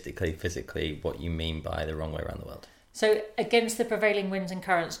logistically, physically, what you mean by the wrong way around the world? So against the prevailing winds and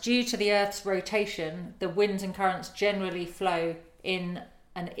currents, due to the Earth's rotation, the winds and currents generally flow in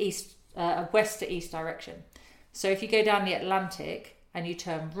a west to east direction. So if you go down the Atlantic and you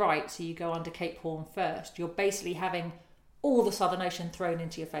turn right, so you go under Cape Horn first, you're basically having all the Southern Ocean thrown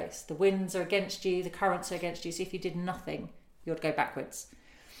into your face. The winds are against you, the currents are against you. So if you did nothing, you would go backwards.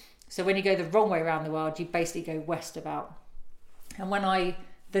 So when you go the wrong way around the world, you basically go west about. And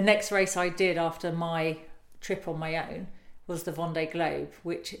the next race I did after my trip on my own was the Vendée Globe,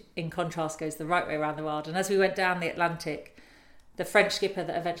 which in contrast goes the right way around the world. And as we went down the Atlantic, the French skipper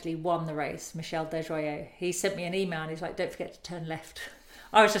that eventually won the race, Michel Desjoyaux, he sent me an email and he's like, don't forget to turn left.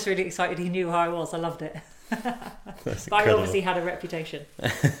 I was just really excited. He knew who I was. I loved it. But I obviously had a reputation.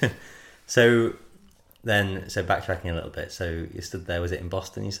 So backtracking a little bit. So you stood there, was it in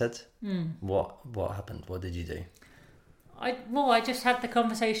Boston, you said? What happened? What did you do? I just had the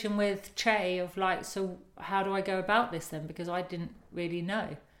conversation with Che of like, so how do I go about this then? Because I didn't really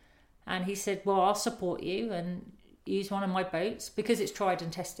know. And he said, well, I'll support you and use one of my boats because it's tried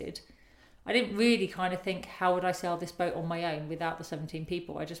and tested. I didn't really kind of think, how would I sail this boat on my own without the 17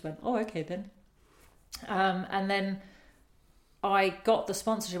 people? I just went, oh, okay then. And then I got the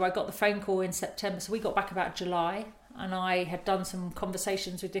sponsorship. I got the phone call in September. So we got back about July, and I had done some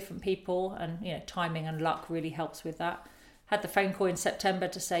conversations with different people, and you know, timing and luck really helps with that. Had the phone call in September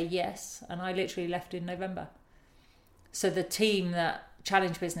to say yes, and I literally left in November. So the team that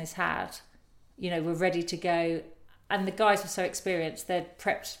Challenge Business had, you know, were ready to go, and the guys were so experienced. They'd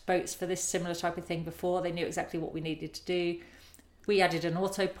prepped boats for this similar type of thing before. They knew exactly what we needed to do. We added an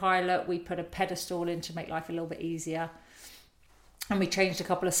autopilot. We put a pedestal in to make life a little bit easier. And we changed a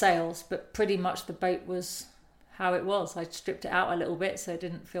couple of sails, but pretty much the boat was how it was. I stripped it out a little bit so it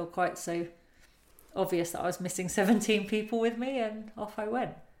didn't feel quite so obvious that I was missing 17 people with me, and off I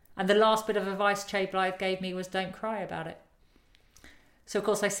went. And the last bit of advice Che Blythe gave me was don't cry about it. So of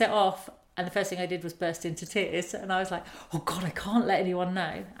course I set off, and the first thing I did was burst into tears, and I was like, oh God, I can't let anyone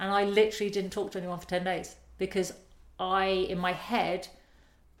know. And I literally didn't talk to anyone for 10 days because in my head,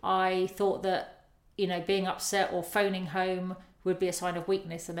 I thought that, you know, being upset or phoning home would be a sign of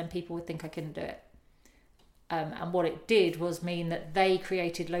weakness, and then people would think I couldn't do it. And what it did was mean that they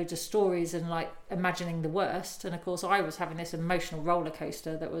created loads of stories and like imagining the worst. And of course I was having this emotional roller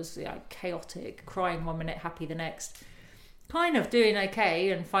coaster that was like chaotic, crying one minute, happy the next, kind of doing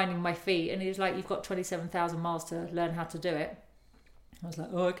okay and finding my feet. And he was like, you've got 27,000 miles to learn how to do it. I was like,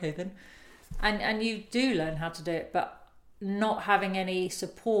 oh, okay then. And you do learn how to do it, but not having any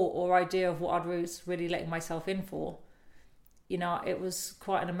support or idea of what I was really letting myself in for, you know, it was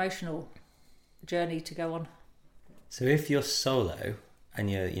quite an emotional journey to go on. So if you're solo and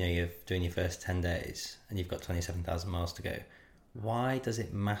you're doing your first 10 days and you've got 27,000 miles to go, why does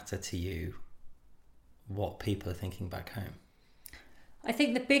it matter to you what people are thinking back home? I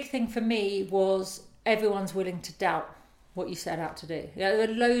think the big thing for me was everyone's willing to doubt what you set out to do. You know, there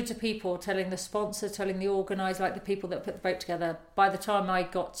were loads of people telling the sponsor, telling the organiser, like the people that put the boat together. By the time I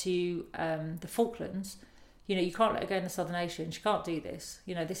got to the Falklands, you know, you can't let her go in the Southern Ocean. She can't do this.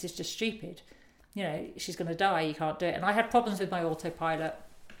 You know, this is just stupid. You know, she's going to die. You can't do it. And I had problems with my autopilot,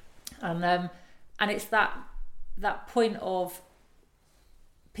 and it's that point of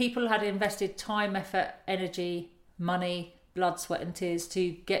people had invested time, effort, energy, money, blood, sweat and tears to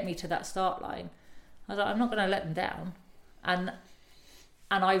get me to that start line. I was like, I'm not going to let them down. And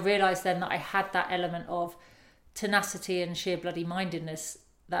I realised then that I had that element of tenacity and sheer bloody mindedness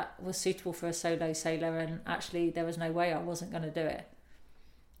that was suitable for a solo sailor, and actually there was no way I wasn't going to do it.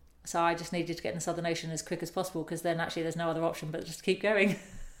 So I just needed to get in the Southern Ocean as quick as possible, because then actually there's no other option but just keep going.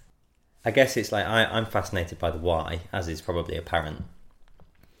 I guess it's like I'm fascinated by the why, as is probably apparent.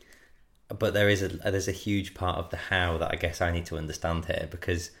 But there's a huge part of the how that I guess I need to understand here,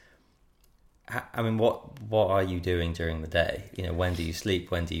 because I mean, what are you doing during the day? You know, when do you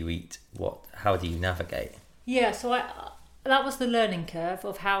sleep? When do you eat? How do you navigate? Yeah, so that was the learning curve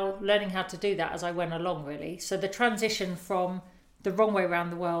of learning how to do that as I went along, really. So the transition from the wrong way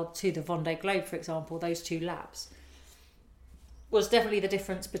around the world to the Vendée Globe, for example, those two laps, was definitely the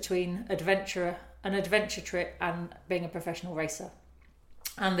difference between an adventure trip and being a professional racer.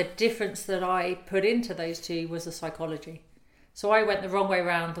 And the difference that I put into those two was the psychology. So I went the wrong way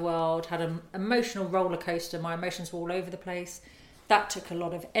around the world, had an emotional roller coaster. My emotions were all over the place. That took a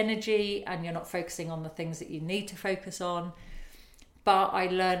lot of energy, and you're not focusing on the things that you need to focus on. But I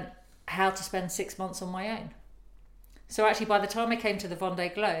learned how to spend 6 months on my own. So actually, by the time I came to the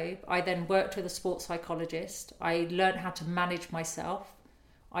Vendée Globe, I then worked with a sports psychologist. I learned how to manage myself.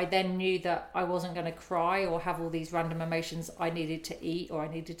 I then knew that I wasn't going to cry or have all these random emotions. I needed to eat or I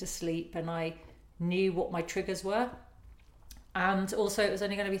needed to sleep, and I knew what my triggers were. And also it was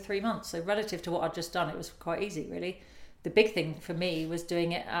only going to be 3 months. So relative to what I'd just done, it was quite easy, really. The big thing for me was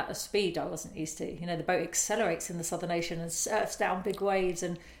doing it at a speed I wasn't used to. You know, the boat accelerates in the Southern Ocean and surfs down big waves,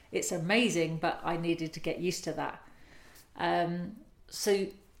 and it's amazing, but I needed to get used to that. So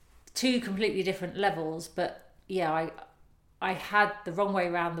two completely different levels, but yeah, I had the wrong way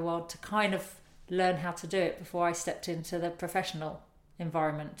around the world to kind of learn how to do it before I stepped into the professional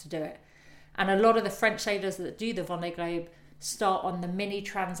environment to do it. And a lot of the French sailors that do the Vendée Globe start on the mini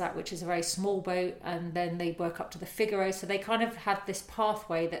Transat, which is a very small boat, and then they work up to the Figaro. So they kind of have this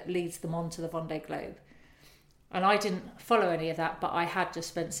pathway that leads them on to the Vendée Globe. And I didn't follow any of that, but I had just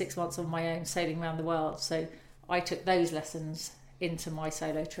spent 6 months on my own sailing around the world. So I took those lessons into my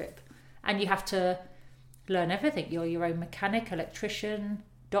solo trip. And you have to learn everything. You're your own mechanic, electrician,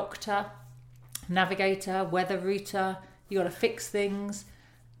 doctor, navigator, weather router. You got to fix things.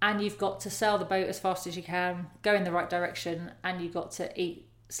 And you've got to sail the boat as fast as you can, go in the right direction, and you've got to eat,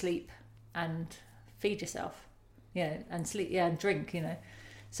 sleep, and feed yourself, and sleep, and drink,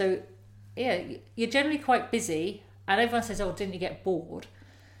 So, you're generally quite busy, and everyone says, oh, didn't you get bored?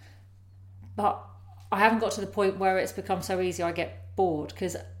 But I haven't got to the point where it's become so easy I get bored,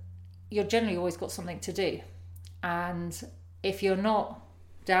 because you're generally always got something to do. And if you're not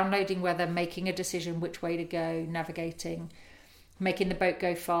downloading weather, making a decision which way to go, navigating, making the boat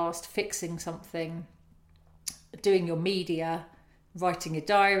go fast, fixing something, doing your media, writing your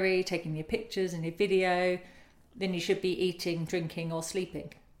diary, taking your pictures and your video, then you should be eating, drinking or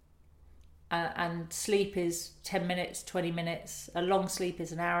sleeping. And sleep is 10 minutes, 20 minutes. A long sleep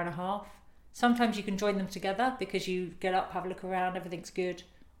is an hour and a half. Sometimes you can join them together because you get up, have a look around, everything's good,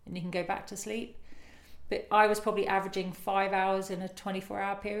 and you can go back to sleep. But I was probably averaging 5 hours in a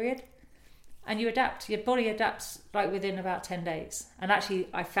 24-hour period. And you adapt. Your body adapts like within about 10 days. And actually,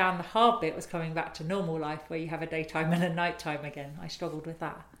 I found the hard bit was coming back to normal life, where you have a daytime and a nighttime again. I struggled with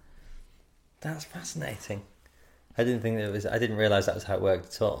that. That's fascinating. I didn't realise that was how it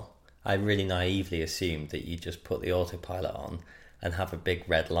worked at all. I really naively assumed that you just put the autopilot on and have a big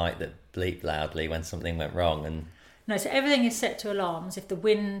red light that bleeped loudly when something went wrong. And no, so everything is set to alarms. If the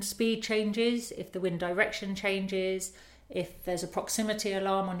wind speed changes, if the wind direction changes, if there's a proximity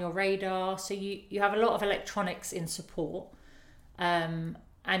alarm on your radar. So you have a lot of electronics in support. And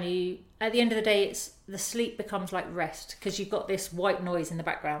you, at the end of the day, the sleep becomes like rest, because you've got this white noise in the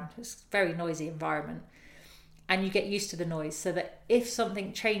background. It's a very noisy environment. And you get used to the noise, so that if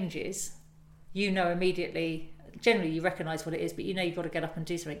something changes, you know immediately. Generally, you recognise what it is, but you know you've got to get up and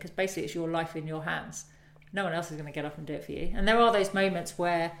do something, because basically it's your life in your hands. No one else is going to get up and do it for you. And there are those moments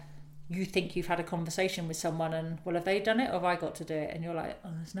where you think you've had a conversation with someone and, well, have they done it or have I got to do it? And you're like, oh,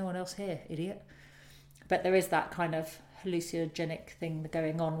 there's no one else here, idiot. But there is that kind of hallucinogenic thing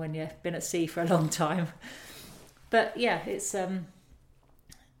going on when you've been at sea for a long time. But yeah, it's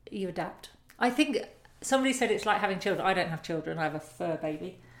you adapt. I think somebody said it's like having children. I don't have children, I have a fur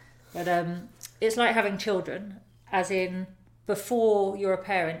baby. But it's like having children, as in before you're a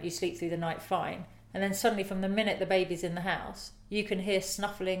parent, you sleep through the night fine. And then suddenly, from the minute the baby's in the house, you can hear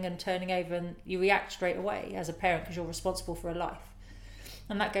snuffling and turning over, and you react straight away as a parent, because you're responsible for a life.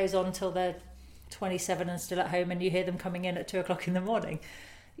 And that goes on till they're 27 and still at home, and you hear them coming in at 2 o'clock in the morning.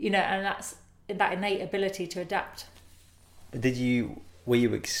 and that's that innate ability to adapt. Were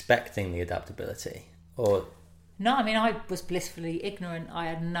you expecting the adaptability, or? No, I mean, I was blissfully ignorant. I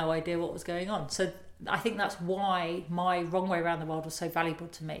had no idea what was going on. So I think that's why my wrong way around the world was so valuable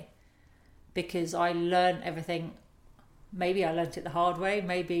to me, because I learned everything. Maybe I learnt it the hard way.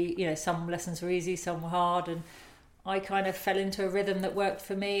 Maybe, some lessons were easy, some were hard, and I kind of fell into a rhythm that worked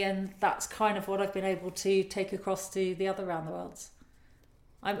for me, and that's kind of what I've been able to take across to the other round the worlds.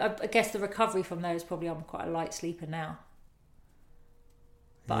 I guess the recovery from there is probably I'm quite a light sleeper now.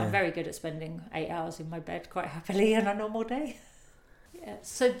 But I'm very good at spending 8 hours in my bed quite happily on a normal day. Yeah.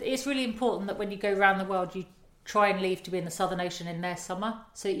 So it's really important that when you go around the world, you try and leave to be in the Southern Ocean in their summer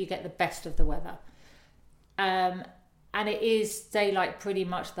so that you get the best of the weather. And it is daylight pretty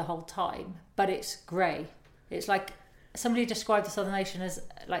much the whole time, but it's grey. It's like somebody described the Southern Ocean as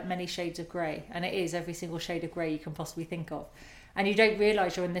like many shades of grey, and it is every single shade of grey you can possibly think of. And you don't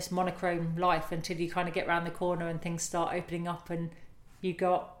realise you're in this monochrome life until you kind of get around the corner and things start opening up and you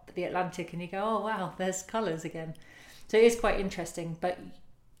go up the Atlantic and you go, oh wow, there's colours again. So it is quite interesting, but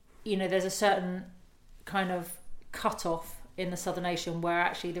there's a certain kind of cut-off in the Southern Ocean where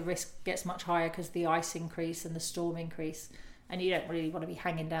actually the risk gets much higher because the ice increase and the storm increase, and you don't really want to be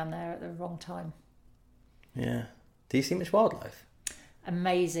hanging down there at the wrong time. Yeah. Do you see much wildlife?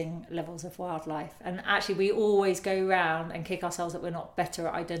 Amazing levels of wildlife, and actually we always go around and kick ourselves that we're not better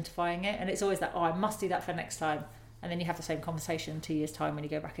at identifying it, and it's always that, I must do that for next time. And then you have the same conversation in 2 years' time when you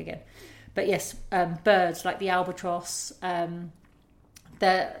go back again. But yes, birds like the albatross,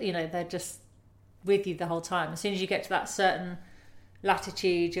 they're just with you the whole time. As soon as you get to that certain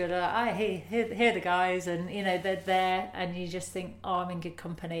latitude, you're like, here are the guys, and they're there, and you just think, oh, I'm in good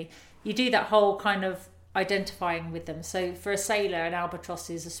company. You do that whole kind of identifying with them. So for a sailor, an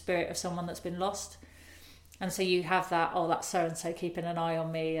albatross is a spirit of someone that's been lost. And so you have that, oh, that's so-and-so keeping an eye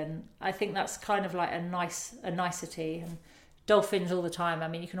on me. And I think that's kind of like a nicety. And dolphins all the time. I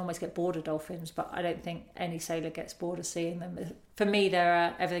mean, you can almost get bored of dolphins, but I don't think any sailor gets bored of seeing them. For me,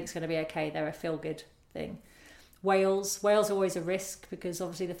 everything's going to be okay. They're a feel-good thing. Whales are always a risk because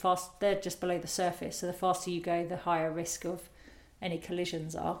obviously they're just below the surface. So the faster you go, the higher risk of any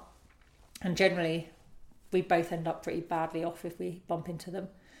collisions are. And generally, we both end up pretty badly off if we bump into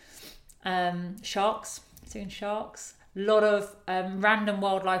them. Sharks. Seeing sharks, a lot of random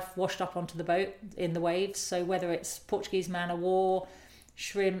wildlife washed up onto the boat in the waves. So whether it's Portuguese man-o'-war,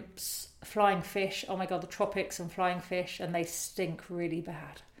 shrimps, flying fish, oh my god, the tropics and flying fish, and they stink really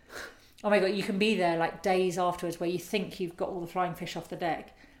bad. Oh my god, you can be there like days afterwards where you think you've got all the flying fish off the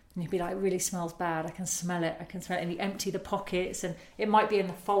deck and you'd be like, it really smells bad, I can smell it, and you empty the pockets and it might be in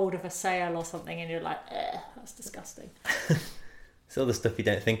the fold of a sail or something and you're like, that's disgusting. It's all the stuff you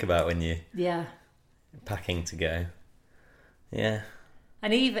don't think about when you packing to go. Yeah.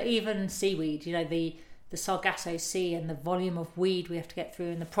 And even seaweed, the Sargasso Sea and the volume of weed we have to get through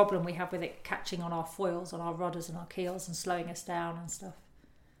and the problem we have with it catching on our foils, on our rudders and our keels and slowing us down and stuff.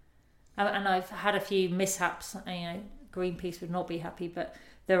 And I've had a few mishaps. Greenpeace would not be happy, but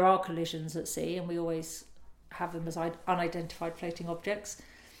there are collisions at sea and we always have them as unidentified floating objects.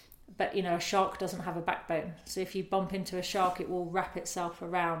 But, a shark doesn't have a backbone. So if you bump into a shark, it will wrap itself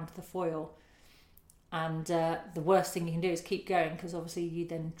around the foil. And the worst thing you can do is keep going because obviously you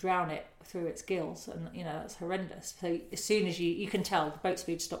then drown it through its gills. And, that's horrendous. So as soon as you can tell, the boat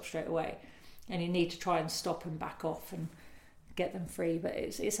speed stops straight away. And you need to try and stop and back off and get them free. But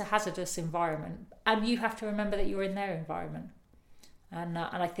it's a hazardous environment. And you have to remember that you're in their environment. And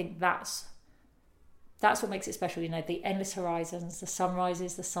I think that's what makes it special, the endless horizons, the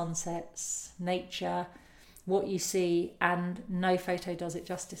sunrises, the sunsets, nature, what you see, and no photo does it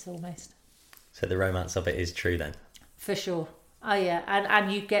justice almost. So the romance of it is true then? For sure. Oh yeah,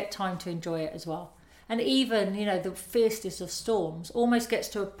 and you get time to enjoy it as well. And even, the fiercest of storms almost gets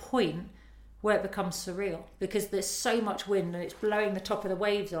to a point where it becomes surreal because there's so much wind and it's blowing the top of the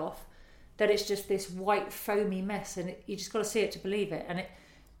waves off that it's just this white foamy mess and you just got to see it to believe it. And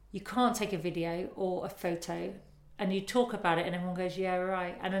you can't take a video or a photo and you talk about it and everyone goes, yeah,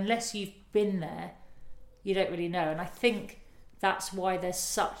 right. And unless you've been there, you don't really know. And I think that's why there's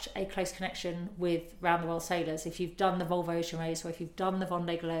such a close connection with round the world sailors. If you've done the Volvo Ocean Race or if you've done the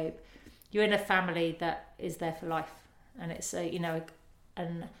Vendée Globe, you're in a family that is there for life. And it's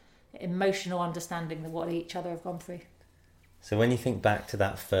an emotional understanding of what each other have gone through. So when you think back to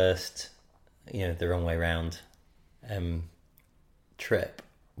that first, the wrong way round trip,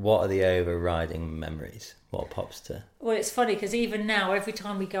 what are the overriding memories? What pops to? Well, it's funny because even now, every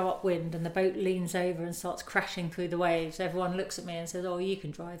time we go upwind and the boat leans over and starts crashing through the waves, everyone looks at me and says, oh, you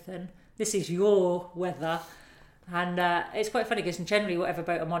can drive then. This is your weather. And it's quite funny because generally whatever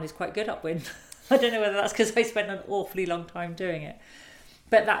boat I'm on is quite good upwind. I don't know whether that's because I spent an awfully long time doing it.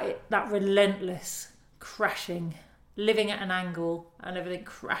 But that relentless crashing, living at an angle and everything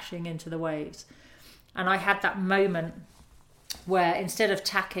crashing into the waves. And I had that moment where instead of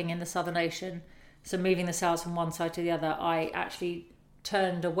tacking in the Southern Ocean, so moving the sails from one side to the other, I actually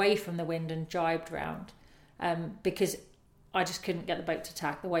turned away from the wind and jibed round because I just couldn't get the boat to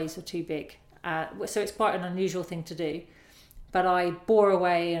tack. The waves were too big. So it's quite an unusual thing to do. But I bore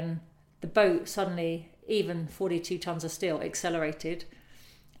away and the boat suddenly, even 42 tons of steel, accelerated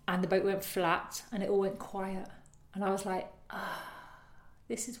and the boat went flat and it all went quiet. And I was like,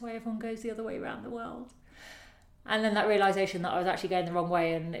 this is why everyone goes the other way around the world. And then that realisation that I was actually going the wrong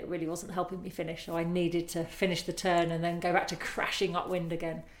way and it really wasn't helping me finish. So I needed to finish the turn and then go back to crashing upwind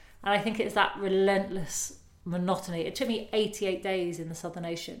again. And I think it's that relentless monotony. It took me 88 days in the Southern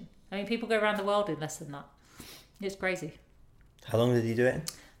Ocean. I mean, people go around the world in less than that. It's crazy. How long did you do it in?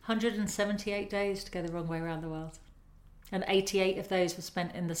 178 days to go the wrong way around the world. And 88 of those were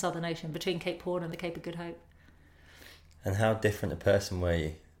spent in the Southern Ocean, between Cape Horn and the Cape of Good Hope. And how different a person were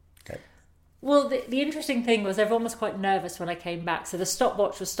you? Well, the interesting thing was everyone was quite nervous when I came back. So the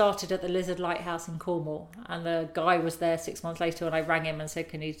stopwatch was started at the Lizard Lighthouse in Cornwall. And the guy was there 6 months later and I rang him and said,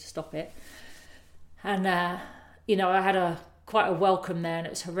 can you stop it? And, I had quite a welcome there and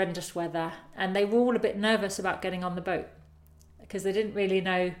it was horrendous weather. And they were all a bit nervous about getting on the boat because they didn't really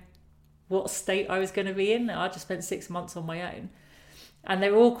know what state I was going to be in. I just spent 6 months on my own. And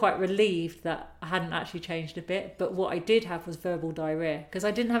they were all quite relieved that I hadn't actually changed a bit. But what I did have was verbal diarrhea because I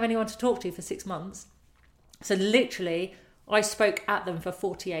didn't have anyone to talk to for 6 months. So literally, I spoke at them for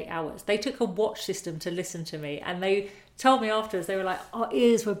 48 hours. They took a watch system to listen to me. And they told me afterwards, they were like, our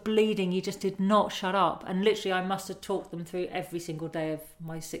ears were bleeding. You just did not shut up. And literally, I must have talked them through every single day of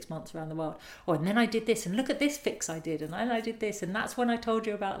my 6 months around the world. Oh, and then I did this. And look at this fix I did. And then I did this. And that's when I told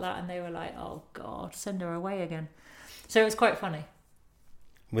you about that. And they were like, oh, God, send her away again. So it was quite funny.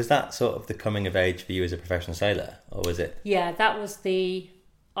 Was that sort of the coming of age for you as a professional sailor, or was it? Yeah, that was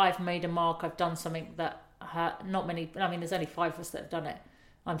I've made a mark, I've done something that not many, I mean, there's only 5 of us that have done it.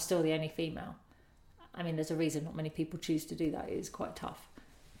 I'm still the only female. I mean, there's a reason not many people choose to do that. It is quite tough.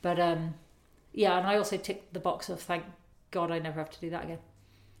 But yeah, and I also ticked the box of thank God I never have to do that again.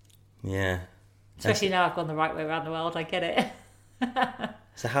 Yeah. Especially now I've gone the right way around the world, I get it.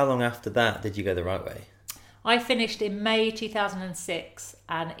 So how long after that did you go the right way? I finished in May 2006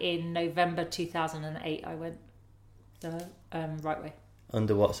 and in November 2008 I went the right way.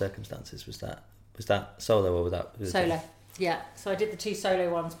 Under what circumstances was that? Was that solo or was that... Solo, yeah. So I did the 2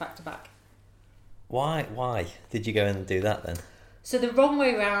 solo ones back to back. Why did you go and do that then? So the wrong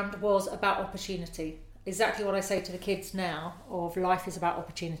way round was about opportunity. Exactly what I say to the kids now of life is about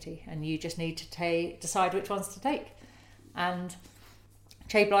opportunity and you just need to decide which ones to take. And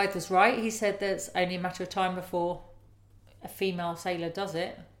Che Blythe was right. He said there's only a matter of time before a female sailor does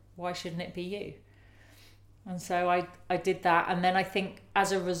it. Why shouldn't it be you? And so I did that. And then I think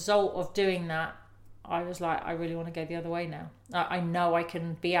as a result of doing that, I was like, I really want to go the other way now. I know I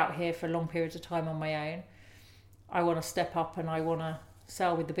can be out here for long periods of time on my own. I want to step up and I want to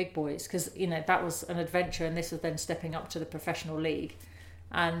sail with the big boys because, that was an adventure and this was then stepping up to the professional league.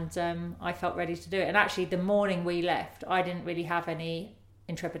 And I felt ready to do it. And actually the morning we left, I didn't really have any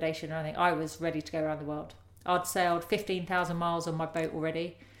intrepidation or anything. I was ready to go around the world. I'd sailed 15,000 miles on my boat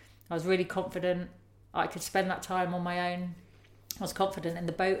already. I was really confident I could spend that time on my own. I was confident in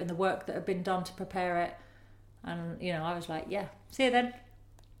the boat and the work that had been done to prepare it. And, I was like, yeah, see you then.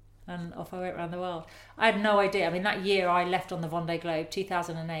 And off I went around the world. I had no idea. I mean, that year I left on the Vendée Globe,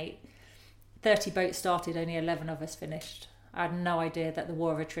 2008. 30 boats started, only 11 of us finished. I had no idea that the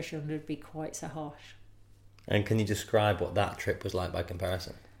war of attrition would be quite so harsh. And can you describe what that trip was like by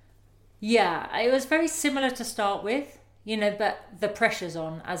comparison? Yeah, it was very similar to start with, but the pressure's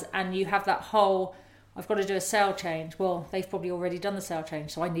on and you have that whole, I've got to do a sail change. Well, they've probably already done the sail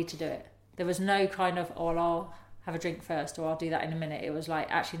change, so I need to do it. There was no kind of, I'll have a drink first or I'll do that in a minute. It was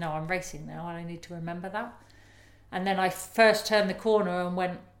like, actually, no, I'm racing now and I need to remember that. And then I first turned the corner and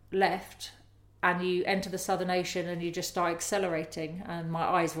went left and you enter the Southern Ocean and you just start accelerating and my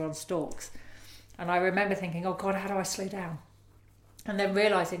eyes were on stalks. And I remember thinking, oh God, how do I slow down? And then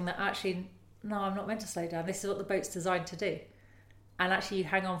realising that actually, no, I'm not meant to slow down. This is what the boat's designed to do. And actually you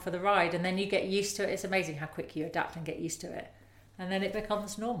hang on for the ride and then you get used to it. It's amazing how quick you adapt and get used to it. And then it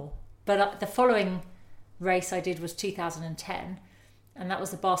becomes normal. But the following race I did was 2010 and that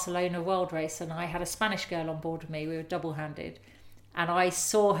was the Barcelona World Race and I had a Spanish girl on board with me. We were double-handed. And I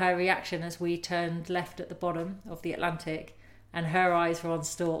saw her reaction as we turned left at the bottom of the Atlantic and her eyes were on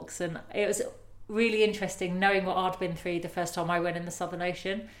stalks and it was really interesting knowing what I'd been through the first time I went in the Southern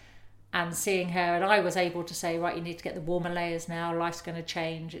Ocean, and seeing her, and I was able to say, right, you need to get the warmer layers now, life's going to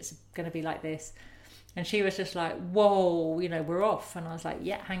change, it's going to be like this. And she was just like, whoa, we're off. And I was like,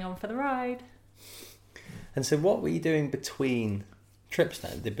 yeah, hang on for the ride. And so what were you doing between trips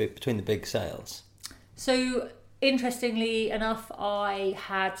then, between the big sails? So interestingly enough, I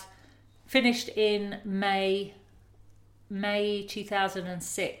had finished in May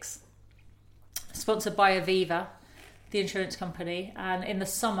 2006, sponsored by Aviva, the insurance company, and in the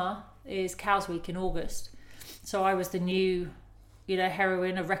summer is Cows Week in August. So I was the new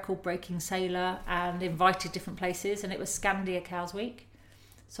heroine, a record-breaking sailor, and invited different places, and it was Scandia Cows Week.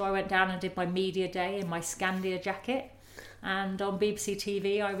 So I went down and did my media day in my Scandia jacket, and on BBC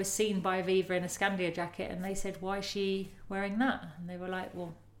TV I was seen by Aviva in a Scandia jacket, and they said, why is she wearing that? And they were like,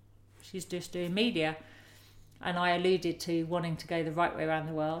 well, she's just doing media. And I alluded to wanting to go the right way around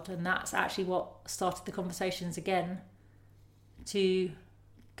the world, and that's actually what started the conversations again to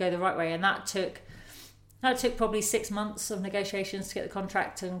go the right way. And that took probably 6 months of negotiations to get the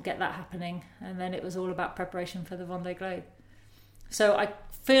contract and get that happening, and then it was all about preparation for the Vendée Globe. So I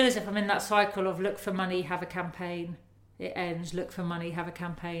feel as if I'm in that cycle of look for money, have a campaign, it ends, look for money, have a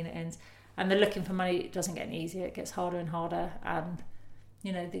campaign, it ends. And the looking for money doesn't get any easier, it gets harder and harder, and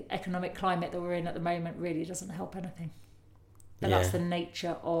the economic climate that we're in at the moment really doesn't help anything. But that's the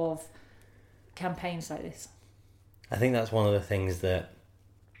nature of campaigns like this. I think that's one of the things that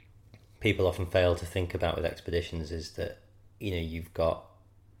people often fail to think about with expeditions is that you've got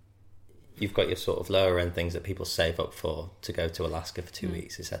your sort of lower end things that people save up for to go to Alaska for 2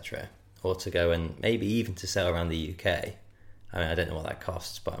 weeks, etc., or to go and maybe even to sail around the UK. I mean, I don't know what that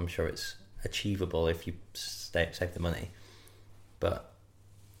costs, but I'm sure it's achievable if you save the money. But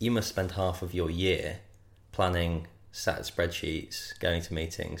you must spend half of your year planning, sat at spreadsheets, going to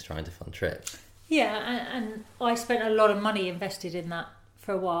meetings, trying to fund trips. Yeah, and I spent a lot of money invested in that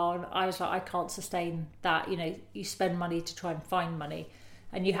for a while, and I was like, I can't sustain that. You spend money to try and find money,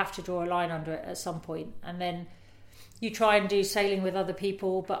 and you have to draw a line under it at some point, and then you try and do sailing with other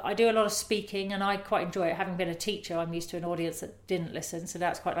people. But I do a lot of speaking, and I quite enjoy it. Having been a teacher, I'm used to an audience that didn't listen, so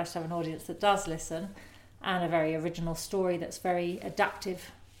now it's quite nice to have an audience that does listen, and a very original story that's very adaptive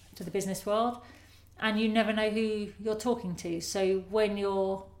to the business world. And you never know who you're talking to, so when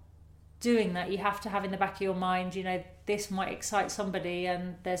you're doing that, you have to have in the back of your mind, this might excite somebody,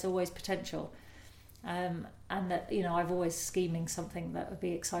 and there's always potential, and that I've always scheming something that would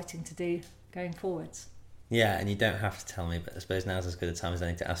be exciting to do going forwards. Yeah, and you don't have to tell me, but I suppose now's as good a time as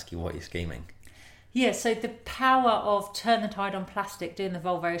any to ask you what you're scheming. Yeah, so the power of Turn the Tide on Plastic, doing the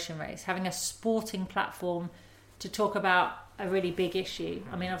Volvo Ocean Race, having a sporting platform to talk about a really big issue.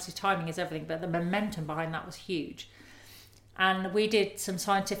 I mean, obviously timing is everything, but the momentum behind that was huge. And we did some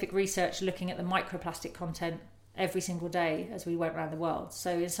scientific research looking at the microplastic content every single day as we went around the world.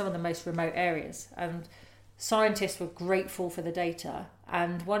 So in some of the most remote areas. And scientists were grateful for the data.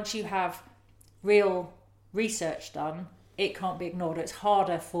 And once you have real research done, it can't be ignored. It's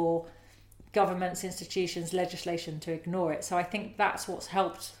harder for governments, institutions, legislation to ignore it. So I think that's what's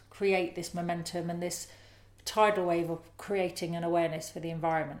helped create this momentum and this tidal wave of creating an awareness for the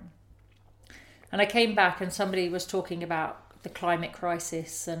environment. And I came back and somebody was talking about the climate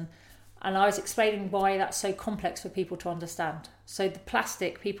crisis, and I was explaining why that's so complex for people to understand. So the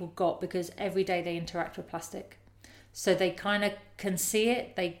plastic people got because every day they interact with plastic. So they kind of can see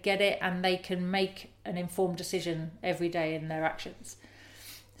it, they get it, and they can make an informed decision every day in their actions.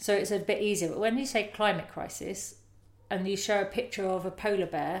 So it's a bit easier. But when you say climate crisis and you show a picture of a polar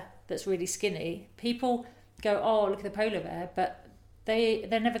bear that's really skinny, people go, oh, look at the polar bear, but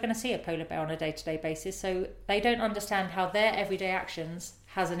they're never going to see a polar bear on a day-to-day basis, so they don't understand how their everyday actions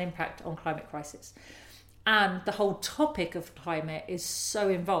has an impact on climate crisis. And the whole topic of climate is so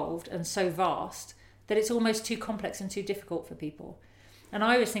involved and so vast that it's almost too complex and too difficult for people. And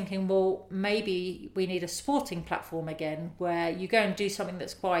I was thinking, well, maybe we need a sporting platform again, where you go and do something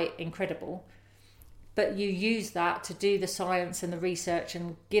that's quite incredible, but you use that to do the science and the research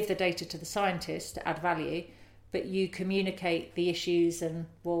and give the data to the scientists to add value, but you communicate the issues and,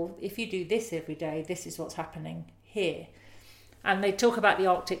 well, if you do this every day, this is what's happening here. And they talk about the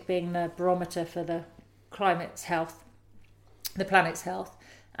Arctic being the barometer for the climate's health, the planet's health,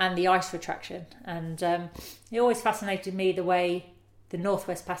 and the ice retraction. And it always fascinated me the way the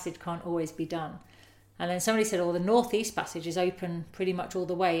Northwest Passage can't always be done. And then somebody said, oh, the Northeast Passage is open pretty much all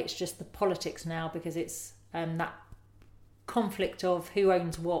the way. It's just the politics now, because it's that conflict of who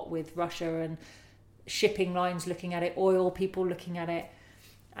owns what with Russia and shipping lines looking at it, oil people looking at it,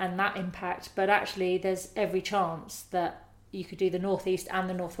 and that impact. But actually there's every chance that you could do the Northeast and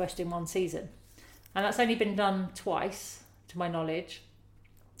the Northwest in one season. And that's only been done twice, to my knowledge.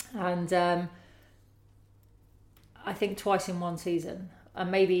 And I think twice in one season. And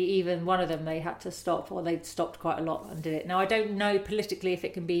maybe even one of them they had to stop, or they'd stopped quite a lot and did it. Now, I don't know politically if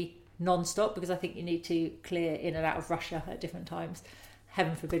it can be non-stop, because I think you need to clear in and out of Russia at different times.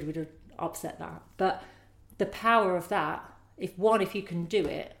 Heaven forbid we'd upset that. But the power of that, if you can do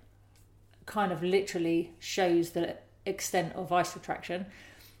it, kind of literally shows the extent of ice retraction.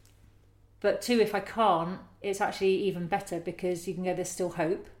 But two, if I can't, it's actually even better, because you can go, there's still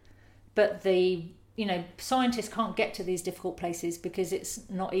hope. But scientists can't get to these difficult places because it's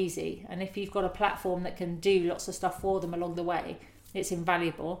not easy. And if you've got a platform that can do lots of stuff for them along the way, it's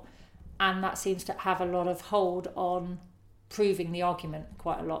invaluable. And that seems to have a lot of hold on proving the argument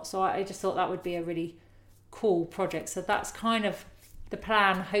quite a lot. So I just thought that would be a really cool project. So that's kind of the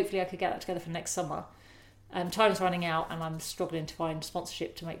plan. Hopefully I could get that together for next summer. Time's running out and I'm struggling to find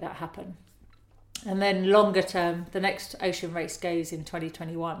sponsorship to make that happen. And then longer term, the next ocean race goes in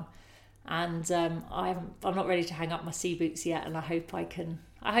 2021. And I'm not ready to hang up my sea boots yet, and I hope I can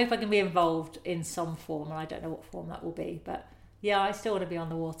be involved in some form, and I don't know what form that will be. But yeah, I still want to be on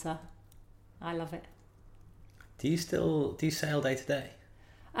the water. I love it. Do you sail day to day?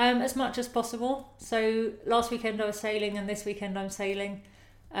 As much as possible. So last weekend I was sailing, and this weekend I'm sailing.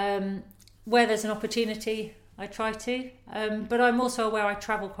 Where there's an opportunity, I try to. But I'm also aware I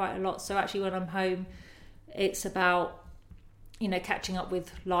travel quite a lot. So actually when I'm home, it's about, catching up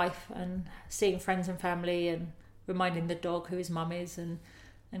with life and seeing friends and family and reminding the dog who his mum is, and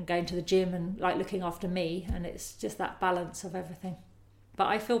going to the gym and looking after me. And it's just that balance of everything. But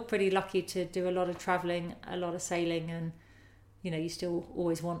I feel pretty lucky to do a lot of travelling, a lot of sailing, and you still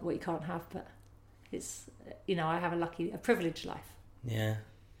always want what you can't have, but it's I have a privileged life. Yeah.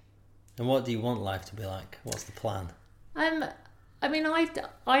 And what do you want life to be like? What's the plan? I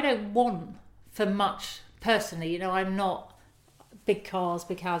don't want for much personally. I'm not big cars,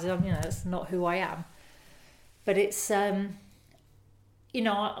 big houses. That's not who I am. But it's I'm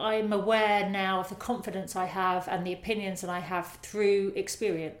aware now of the confidence I have and the opinions that I have through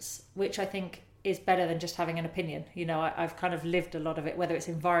experience, which I think is better than just having an opinion. I've kind of lived a lot of it, whether it's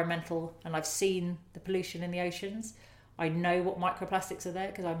environmental, and I've seen the pollution in the oceans. I know what microplastics are there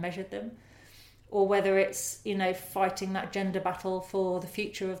because I measured them. Or whether it's, fighting that gender battle for the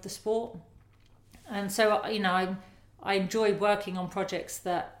future of the sport. And so, I enjoy working on projects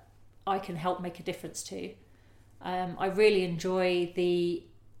that I can help make a difference to. I really enjoy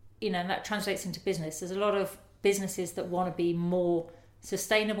and that translates into business. There's a lot of businesses that want to be more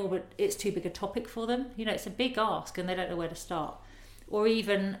sustainable, but it's too big a topic for them. It's a big ask and they don't know where to start. Or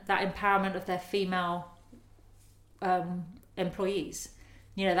even that empowerment of their female employees.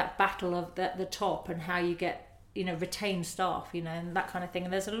 That battle of the top and how you get, retain staff, and that kind of thing.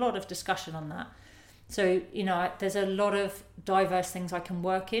 And there's a lot of discussion on that. So, there's a lot of diverse things I can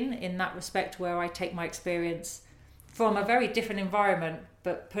work in that respect, where I take my experience from a very different environment,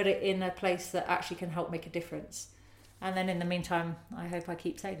 but put it in a place that actually can help make a difference. And then in the meantime, I hope I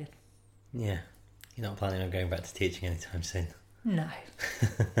keep sailing. Yeah. You're not planning on going back to teaching anytime soon? No.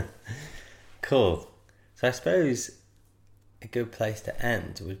 Cool. So I suppose a good place to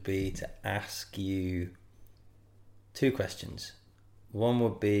end would be to ask you two questions. One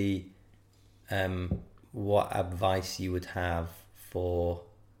would be what advice you would have for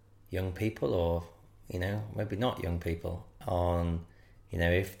young people, or maybe not young people, on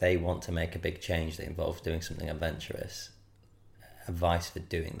if they want to make a big change that involves doing something adventurous, advice for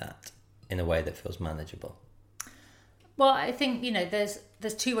doing that in a way that feels manageable. Well, I think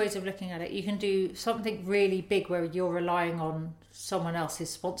there's two ways of looking at it. You can do something really big where you're relying on someone else's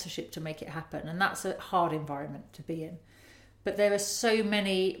sponsorship to make it happen, and that's a hard environment to be in. But there are so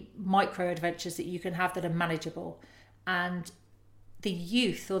many micro adventures that you can have that are manageable. And the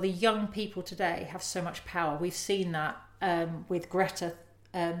youth, or the young people today, have so much power. We've seen that with Greta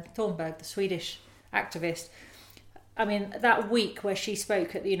Thunberg, the Swedish activist. That week where she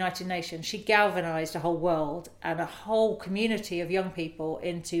spoke at the United Nations, she galvanised a whole world and a whole community of young people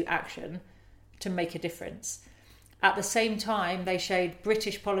into action to make a difference. At the same time, they showed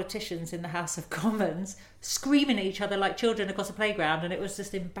British politicians in the House of Commons screaming at each other like children across a playground, and it was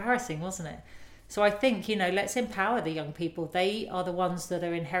just embarrassing, wasn't it? So I think, let's empower the young people. They are the ones that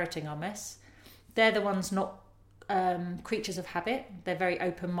are inheriting our mess. They're the ones not creatures of habit. They're very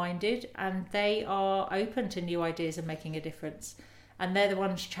open-minded, and they are open to new ideas and making a difference. And they're the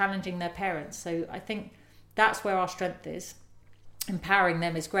ones challenging their parents. So I think that's where our strength is. Empowering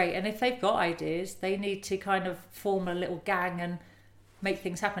them is great. And if they've got ideas, they need to kind of form a little gang and make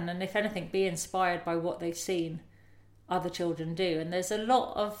things happen. And if anything, be inspired by what they've seen other children do. And there's a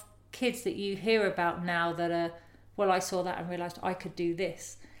lot of kids that you hear about now that are, well, I saw that and realised I could do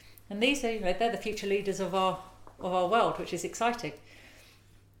this. And these are, they're the future leaders of our world, which is exciting.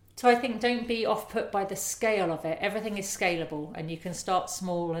 So I think don't be off-put by the scale of it. Everything is scalable, and you can start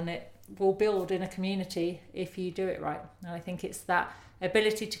small and it will build in a community if you do it right. And I think it's that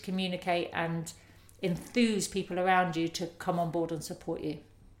ability to communicate and enthuse people around you to come on board and support you.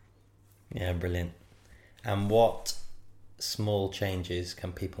 Yeah, brilliant. And what small changes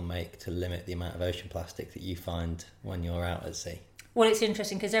can people make to limit the amount of ocean plastic that you find when you're out at sea? Well, it's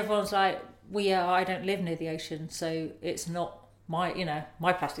interesting because everyone's like, I don't live near the ocean, so it's not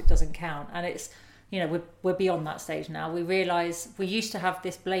my plastic doesn't count. And it's, we're beyond that stage now. We realise we used to have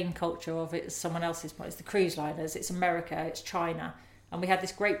this blame culture of it's someone else's, it's the cruise liners, it's America, it's China. And we had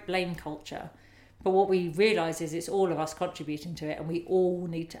this great blame culture. But what we realise is it's all of us contributing to it, and we all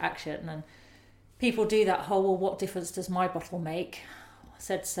need to action. And people do that whole, well, what difference does my bottle make? I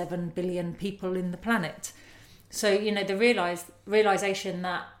said 7 billion people in the planet. So, the realisation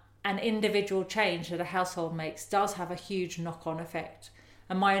that an individual change that a household makes does have a huge knock-on effect.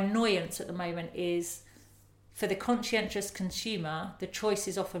 And my annoyance at the moment is, for the conscientious consumer, the choice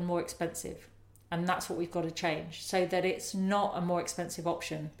is often more expensive. And that's what we've got to change, so that it's not a more expensive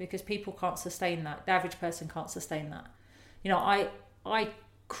option, because people can't sustain that. The average person can't sustain that. I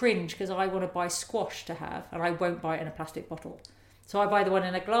cringe because I want to buy squash to have, and I won't buy it in a plastic bottle. So I buy the one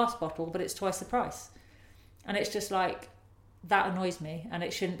in a glass bottle, but it's twice the price. And it's just like, that annoys me, and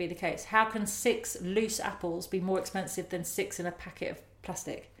it shouldn't be the case. How can 6 loose apples be more expensive than 6 in a packet of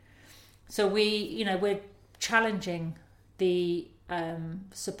plastic? So we're challenging the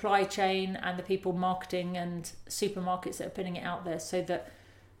supply chain and the people marketing and supermarkets that are putting it out there, so that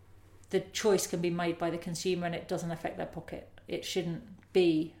the choice can be made by the consumer and it doesn't affect their pocket. It shouldn't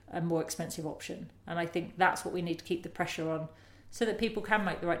be a more expensive option. And I think that's what we need to keep the pressure on, so that people can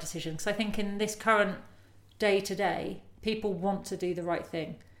make the right decision. Because I think in this current day-to-day, people want to do the right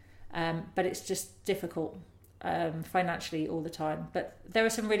thing, but it's just difficult financially all the time. But there are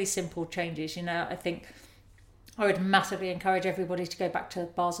some really simple changes. I think I would massively encourage everybody to go back to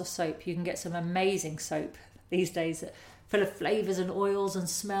bars of soap. You can get some amazing soap these days, full of flavours and oils and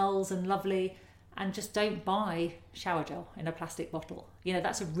smells and lovely. And just don't buy shower gel in a plastic bottle.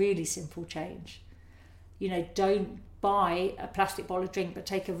 That's a really simple change. Don't buy a plastic bottle of drink but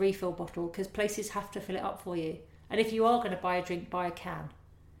take a refill bottle, because places have to fill it up for you. And if you are going to buy a drink, buy a can.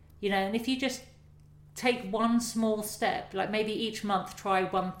 And if you just take one small step, like maybe each month try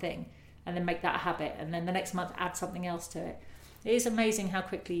one thing and then make that a habit, and then the next month add something else to it. It is amazing how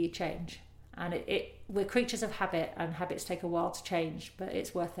quickly you change. And we're creatures of habit, and habits take a while to change, but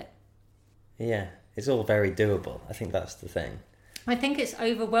it's worth it. Yeah, it's all very doable. I think that's the thing. I think it's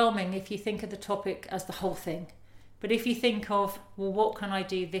overwhelming if you think of the topic as the whole thing. But if you think of, well, what can I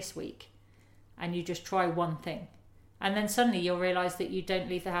do this week? And you just try one thing. And then suddenly you'll realise that you don't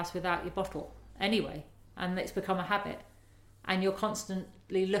leave the house without your bottle anyway. And it's become a habit. And you're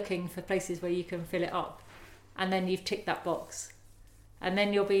constantly looking for places where you can fill it up. And then you've ticked that box. And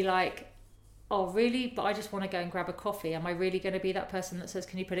then you'll be like, oh, really? But I just want to go and grab a coffee. Am I really going to be that person that says,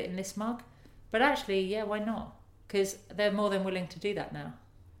 can you put it in this mug? But actually, yeah, why not? Because they're more than willing to do that now.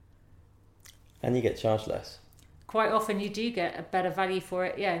 And you get charged less. Quite often you do get a better value for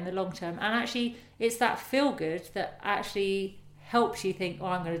it, in the long term. And actually, it's that feel good that actually helps you think, oh,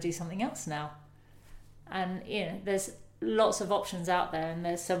 I'm going to do something else now. And, there's lots of options out there, and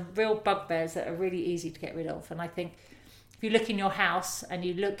there's some real bugbears that are really easy to get rid of. And I think if you look in your house and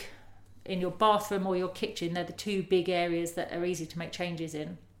you look in your bathroom or your kitchen, they're the 2 big areas that are easy to make changes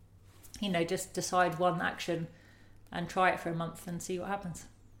in. Just decide one action and try it for a month and see what happens.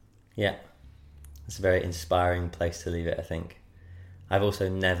 Yeah. It's a very inspiring place to leave it, I think. I've also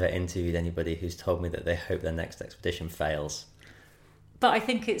never interviewed anybody who's told me that they hope their next expedition fails. But I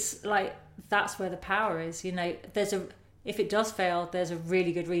think it's like, that's where the power is. If it does fail, there's a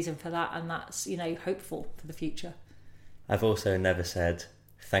really good reason for that, and that's, hopeful for the future. I've also never said,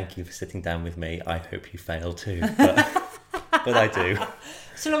 thank you for sitting down with me, I hope you fail too. But I do.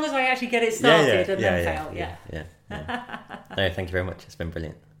 So long as I actually get it started and then fail, yeah. No, thank you very much. It's been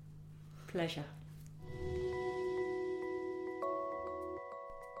brilliant. Pleasure.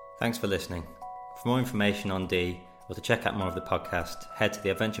 Thanks for listening. For more information on Dee, or to check out more of the podcast, head to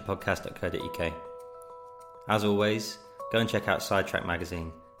theadventurepodcast.co.uk. As always, go and check out Sidetrack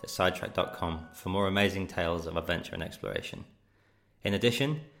magazine at sidetrack.com for more amazing tales of adventure and exploration. In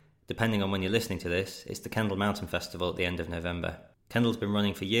addition, depending on when you're listening to this, it's the Kendal Mountain Festival at the end of November. Kendal's been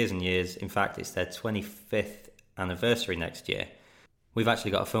running for years and years. In fact, it's their 25th anniversary next year. We've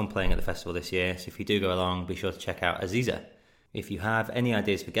actually got a film playing at the festival this year, so if you do go along, be sure to check out Aziza. If you have any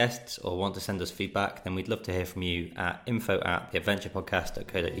ideas for guests or want to send us feedback, then we'd love to hear from you at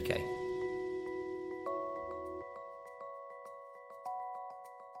info@theadventurepodcast.co.uk.